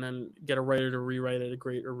draft and then get a writer to rewrite at a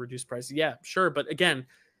great or reduced price. Yeah, sure. But again,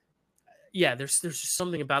 there's just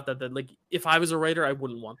something about that like, if I was a writer, I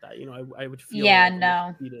wouldn't want that. I would feel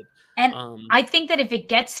defeated. And I think that if it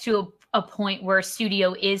gets to a point where a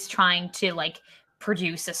studio is trying to like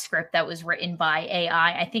produce a script that was written by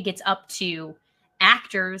AI, I think it's up to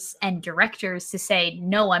actors and directors to say,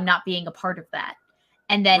 no, I'm not being a part of that.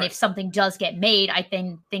 And then if something does get made, I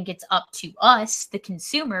then think it's up to us, the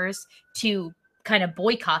consumers, to kind of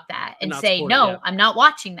boycott that and say, no, I'm not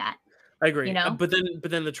watching that. I agree. But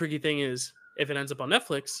then the tricky thing is, if it ends up on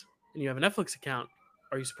Netflix and you have a Netflix account,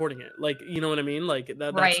 are you supporting it? Like, you know what I mean? Like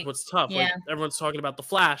that's what's tough. Yeah. Like everyone's talking about The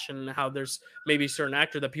Flash and how there's maybe a certain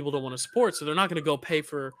actor that people don't want to support. So they're not going to go pay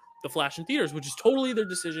for The Flash in theaters, which is totally their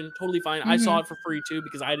decision. Totally fine. I saw it for free too,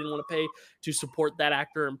 because I didn't want to pay to support that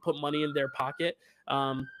actor and put money in their pocket.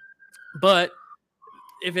 But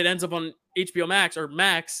if it ends up on HBO Max or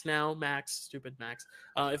Max now, Max, stupid Max.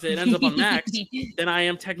 If it ends up on Max, then I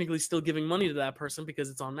am technically still giving money to that person because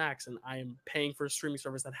it's on Max, and I am paying for a streaming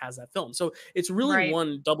service that has that film. So it's really Right.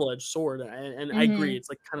 one double-edged sword, and I agree. It's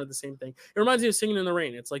like kind of the same thing. It reminds me of Singing in the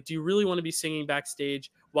Rain. It's like, do you really want to be singing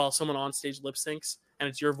backstage while someone on stage lip syncs and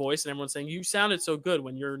it's your voice and everyone's saying you sounded so good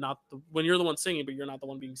when you're the one singing, but you're not the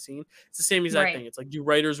one being seen? It's the same exact thing. It's like, do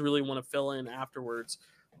writers really want to fill in afterwards?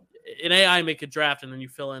 An AI make a draft and then you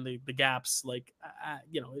fill in the gaps. Like,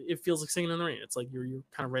 it feels like Singing in the Rain. It's like you're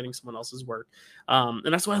kind of writing someone else's work. And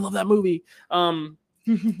that's why I love that movie. So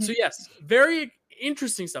yes, very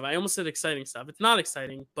interesting stuff. I almost said exciting stuff. It's not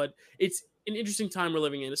exciting, but it's an interesting time we're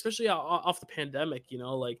living in, especially off the pandemic,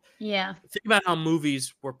 like, think about how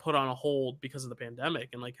movies were put on a hold because of the pandemic,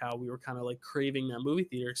 and like how we were kind of like craving that movie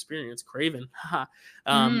theater experience.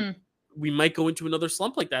 We might go into another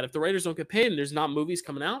slump like that if the writers don't get paid and there's not movies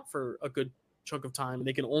coming out for a good chunk of time and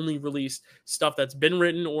they can only release stuff that's been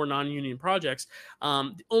written or non-union projects.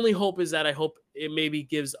 The only hope is that I hope it maybe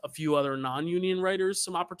gives a few other non-union writers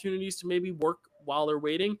some opportunities to maybe work while they're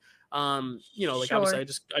waiting. Obviously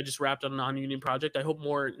I just wrapped on a non-union project. I hope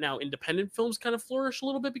more now independent films kind of flourish a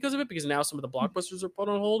little bit because of it, because now some of the blockbusters are put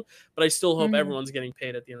on hold, but I still hope everyone's getting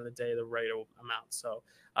paid at the end of the day the right amount. So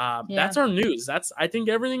that's our news. That's, I think,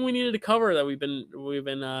 everything we needed to cover that we've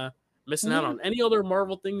been missing out on. Any other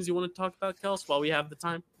Marvel things you want to talk about, Kels, while we have the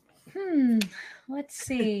time? Let's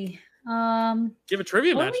see. You have a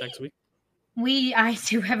trivia match next week. I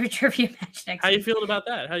do have a trivia match next week. How you feeling about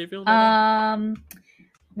that?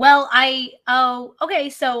 Well, okay.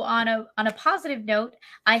 So on a positive note,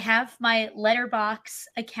 I have my Letterboxd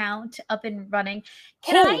account up and running.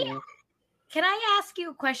 Can I ask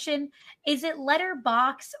you a question? Is it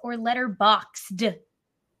Letterboxd or Letterboxd?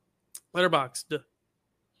 Letterboxd.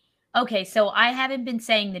 Okay, so I haven't been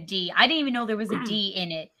saying the D. I didn't even know there was a D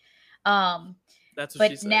in it. That's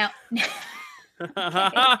what she said. Now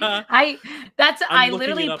I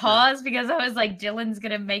literally paused because I was like, Dylan's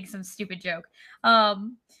gonna make some stupid joke.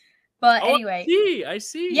 Anyway. I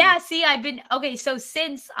see. Yeah, see, so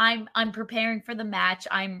since I'm preparing for the match,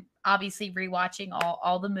 I'm obviously rewatching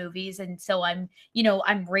all the movies, and so I'm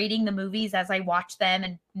rating the movies as I watch them,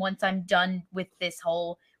 and once I'm done with this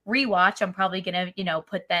whole rewatch, I'm probably gonna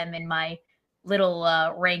put them in my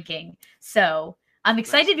little ranking. So I'm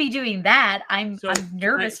excited to be doing that. I'm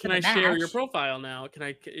nervous for the match. Can I share your profile now?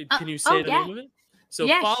 Can you say the name of it? So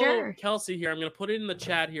follow Kelsey here. I'm going to put it in the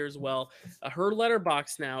chat here as well. Her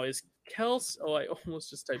Letterboxd now is Kelsey. Oh, I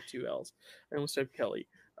almost just typed 2 L's. I almost typed Kelly.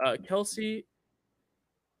 Kelsey.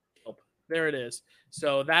 There it is.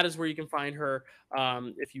 So that is where you can find her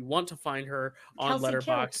if you want to find her on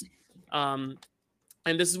Letterboxd.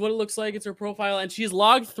 And this is what it looks like. It's her profile. And she's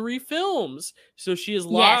logged 3 films. So she has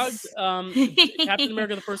logged Captain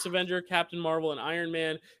America, the First Avenger, Captain Marvel, and Iron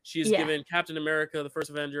Man. She has given Captain America, the First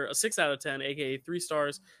Avenger, a 6 out of 10, aka 3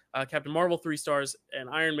 stars. Captain Marvel, 3 stars. And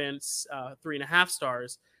Iron Man, 3.5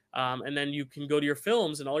 stars. And then you can go to your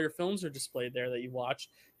films, and all your films are displayed there that you watched.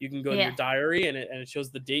 You can go to your diary, and it shows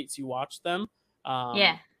the dates you watched them.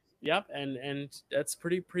 Yep. And that's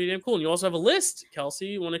pretty damn cool. And you also have a list, Kelsey.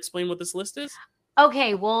 You want to explain what this list is?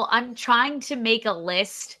 Okay, well, I'm trying to make a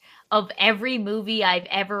list of every movie I've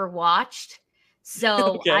ever watched.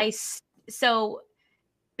 So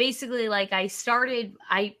basically, like,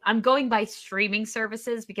 I'm going by streaming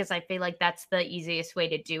services because I feel like that's the easiest way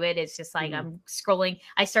to do it. It's just like I'm scrolling.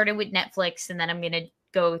 I started with Netflix, and then I'm going to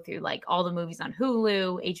go through like all the movies on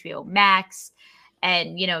Hulu, HBO Max,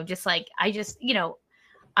 and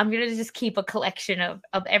I'm going to just keep a collection of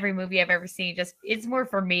every movie I've ever seen. It's more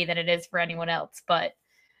for me than it is for anyone else. But,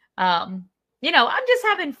 I'm just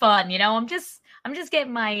having fun, I'm just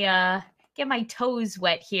getting my toes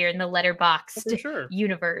wet here in the Letterboxd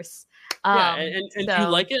universe. And do you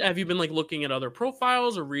like it? Have you been like looking at other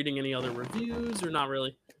profiles or reading any other reviews, or not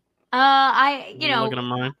really? Looking at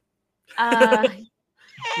mine.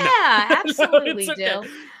 Yeah, absolutely, Dill.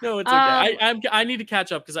 No, it's okay. I need to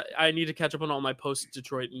catch up because I need to catch up on all my post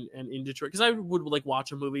Detroit and in Detroit, because I would like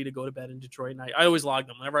watch a movie to go to bed in Detroit, and I always log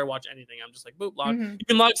them whenever I watch anything. I'm just like, boop, log. You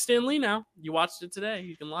can log Stan Lee now. You watched it today.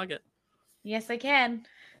 You can log it. Yes, I can.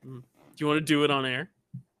 Do you want to do it on air?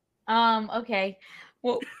 Okay.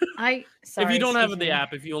 Well, sorry, if you don't have the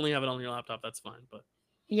app, if you only have it on your laptop, that's fine. But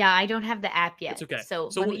yeah, I don't have the app yet. It's okay. So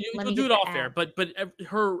we'll do it off air. But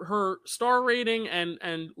her star rating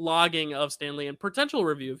and logging of Stan Lee and potential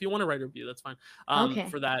review, if you want to write a review, that's fine.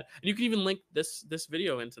 For that, and you can even link this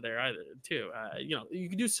video into there either too. You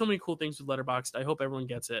can do so many cool things with Letterboxd. I hope everyone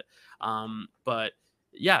gets it. But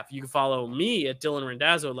yeah, you can follow me at Dylan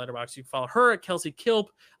Randazzo at Letterboxd. You can follow her at Kelsey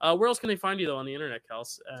Kilp. Where else can they find you though on the internet,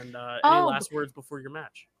 Kels? And any last words before your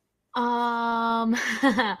match?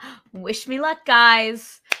 Wish me luck,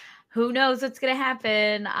 guys. Who knows what's gonna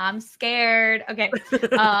happen? I'm scared. Okay.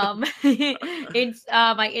 It's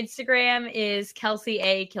my Instagram is Kelsey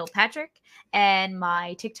A Kilpatrick, and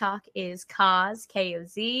my TikTok is Koz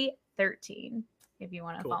KOZ13. If you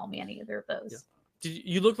want to follow me any either of those. Yeah.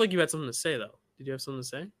 You look like you had something to say though? Did you have something to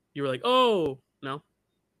say? You were like, oh no.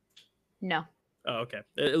 No. Oh, okay.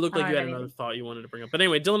 It looked like you had another thought you wanted to bring up. But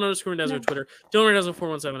anyway, Dylan_Randazzo on Twitter, Dylan Randazzo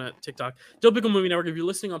 417 at TikTok, Dill Pickle Movie Network. If you're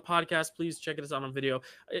listening on podcast, please check us out on video.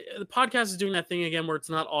 The podcast is doing that thing again where it's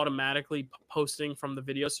not automatically posting from the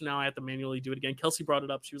video, so now I have to manually do it again. Kelsey brought it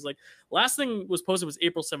up. She was like, last thing was posted was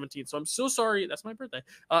April 17th, so I'm so sorry. That's my birthday.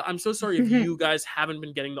 I'm so sorry if you guys haven't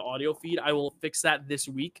been getting the audio feed. I will fix that this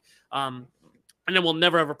week. And then we'll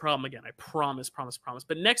never have a problem again. I promise.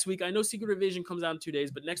 But next week, I know Secret Invasion comes out in 2 days,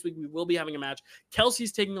 but next week we will be having a match.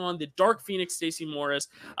 Kelsey's taking on the Dark Phoenix, Stacey Morris.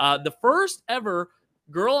 The first ever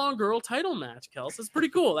girl-on-girl title match, Kels. That's pretty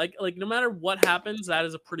cool. Like no matter what happens, that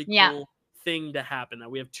is a pretty cool thing to happen. That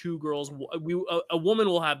we have two girls. A woman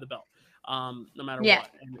will have the belt, no matter what.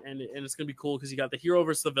 And it's going to be cool because you got the hero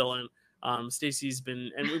versus the villain. Stacey's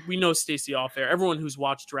been, and we know Stacey off air. Everyone who's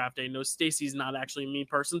watched Draft Day knows Stacey's not actually a mean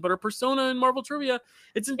person, but her persona in Marvel trivia,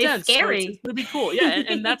 it's intense. It's scary. So it's gonna be cool. Yeah,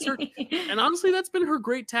 and that's her. And honestly, that's been her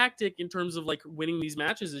great tactic in terms of like winning these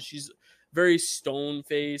matches. Is she's very stone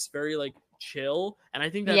faced, very like chill, and I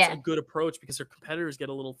think that's a good approach because her competitors get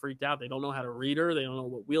a little freaked out. They don't know how to read her. They don't know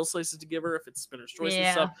what wheel slices to give her if it's spinner's choice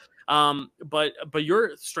and stuff. But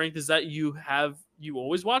your strength is that you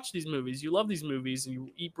always watch these movies. You love these movies, and you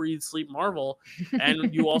eat, breathe, sleep Marvel,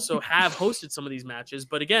 and you also have hosted some of these matches.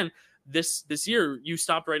 But again, this year you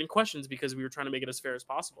stopped writing questions because we were trying to make it as fair as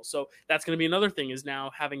possible. So that's going to be another thing, is now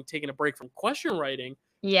having taken a break from question writing.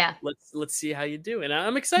 Yeah. Let's see how you do. And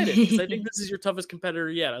I'm excited because I think this is your toughest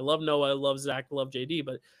competitor yet. I love Noah, I love Zach, I love JD,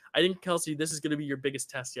 but I think, Kelsey, this is going to be your biggest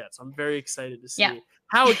test yet. So I'm very excited to see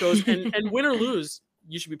how it goes. And win or lose,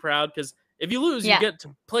 you should be proud, because if you lose, you get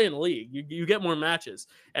to play in the league. You get more matches.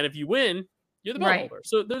 And if you win, you're the belt holder.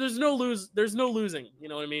 So there's no losing. You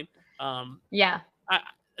know what I mean?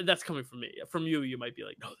 That's coming from me. From you, you might be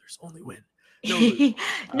like, no, there's only win. No,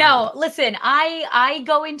 no, listen, I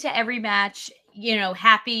go into every match,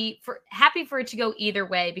 happy for it to go either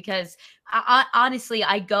way, because honestly,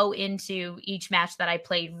 I go into each match that I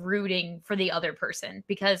played rooting for the other person,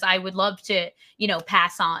 because I would love to,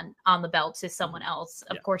 pass on the belt to someone else.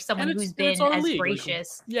 Of course, someone who's been as league.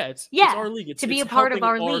 gracious. It's our league. To be a part of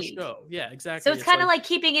our league. Show. Yeah, exactly. So it's kind of like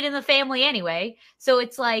keeping it in the family anyway. So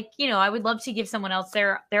it's like, I would love to give someone else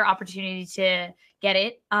their opportunity to get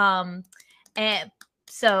it. And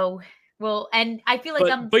so, well, and I feel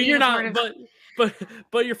like but you're not,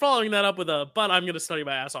 but you're following that up with but I'm going to study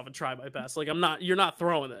my ass off and try my best. Like you're not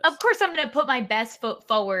throwing this. Of course I'm going to put my best foot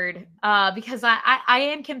forward, because I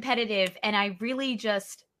am competitive, and I really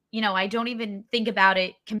just, I don't even think about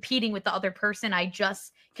it competing with the other person. I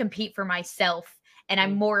just compete for myself, and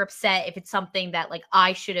I'm more upset if it's something that like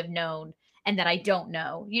I should have known and that I don't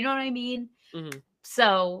know. You know what I mean? Mm-hmm.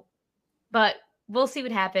 So, but we'll see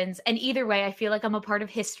what happens. And either way, I feel like I'm a part of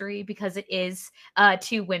history because it is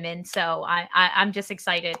two women. So I'm just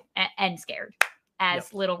excited and scared,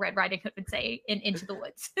 as Little Red Riding Hood would say in Into the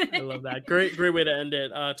Woods. I love that. Great way to end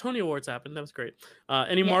it. Tony Awards happened. That was great.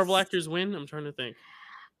 Any Marvel actors win? I'm trying to think.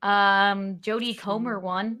 Jodie Comer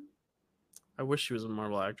won. I wish she was a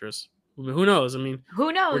Marvel actress. Who knows? I mean,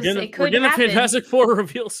 who knows? We're getting a Fantastic Four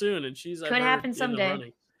reveal soon, and she's could happen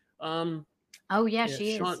someday. Oh yeah,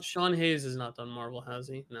 she is. Sean Hayes has not done Marvel, has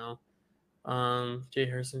he? No. Jay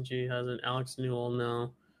Harrison G hasn't. Alex Newell,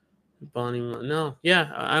 no. Bonnie, no.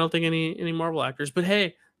 Yeah, I don't think any Marvel actors. But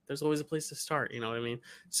hey, there's always a place to start. You know what I mean?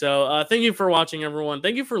 So thank you for watching, everyone.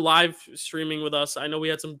 Thank you for live streaming with us. I know we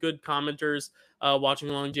had some good commenters watching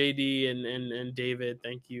along. JD and David,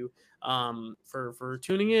 thank you for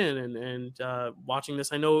tuning in and watching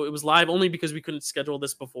this. I know it was live only because we couldn't schedule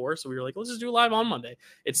this before, so we were like, let's just do it live on Monday.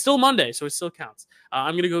 It's still Monday, so it still counts.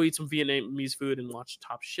 I'm gonna go eat some Vietnamese food and watch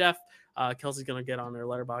Top Chef. Kelsey's gonna get on their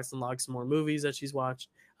Letterboxd and log some more movies that she's watched.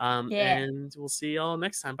 And we'll see y'all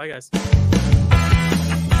next time. Bye, guys.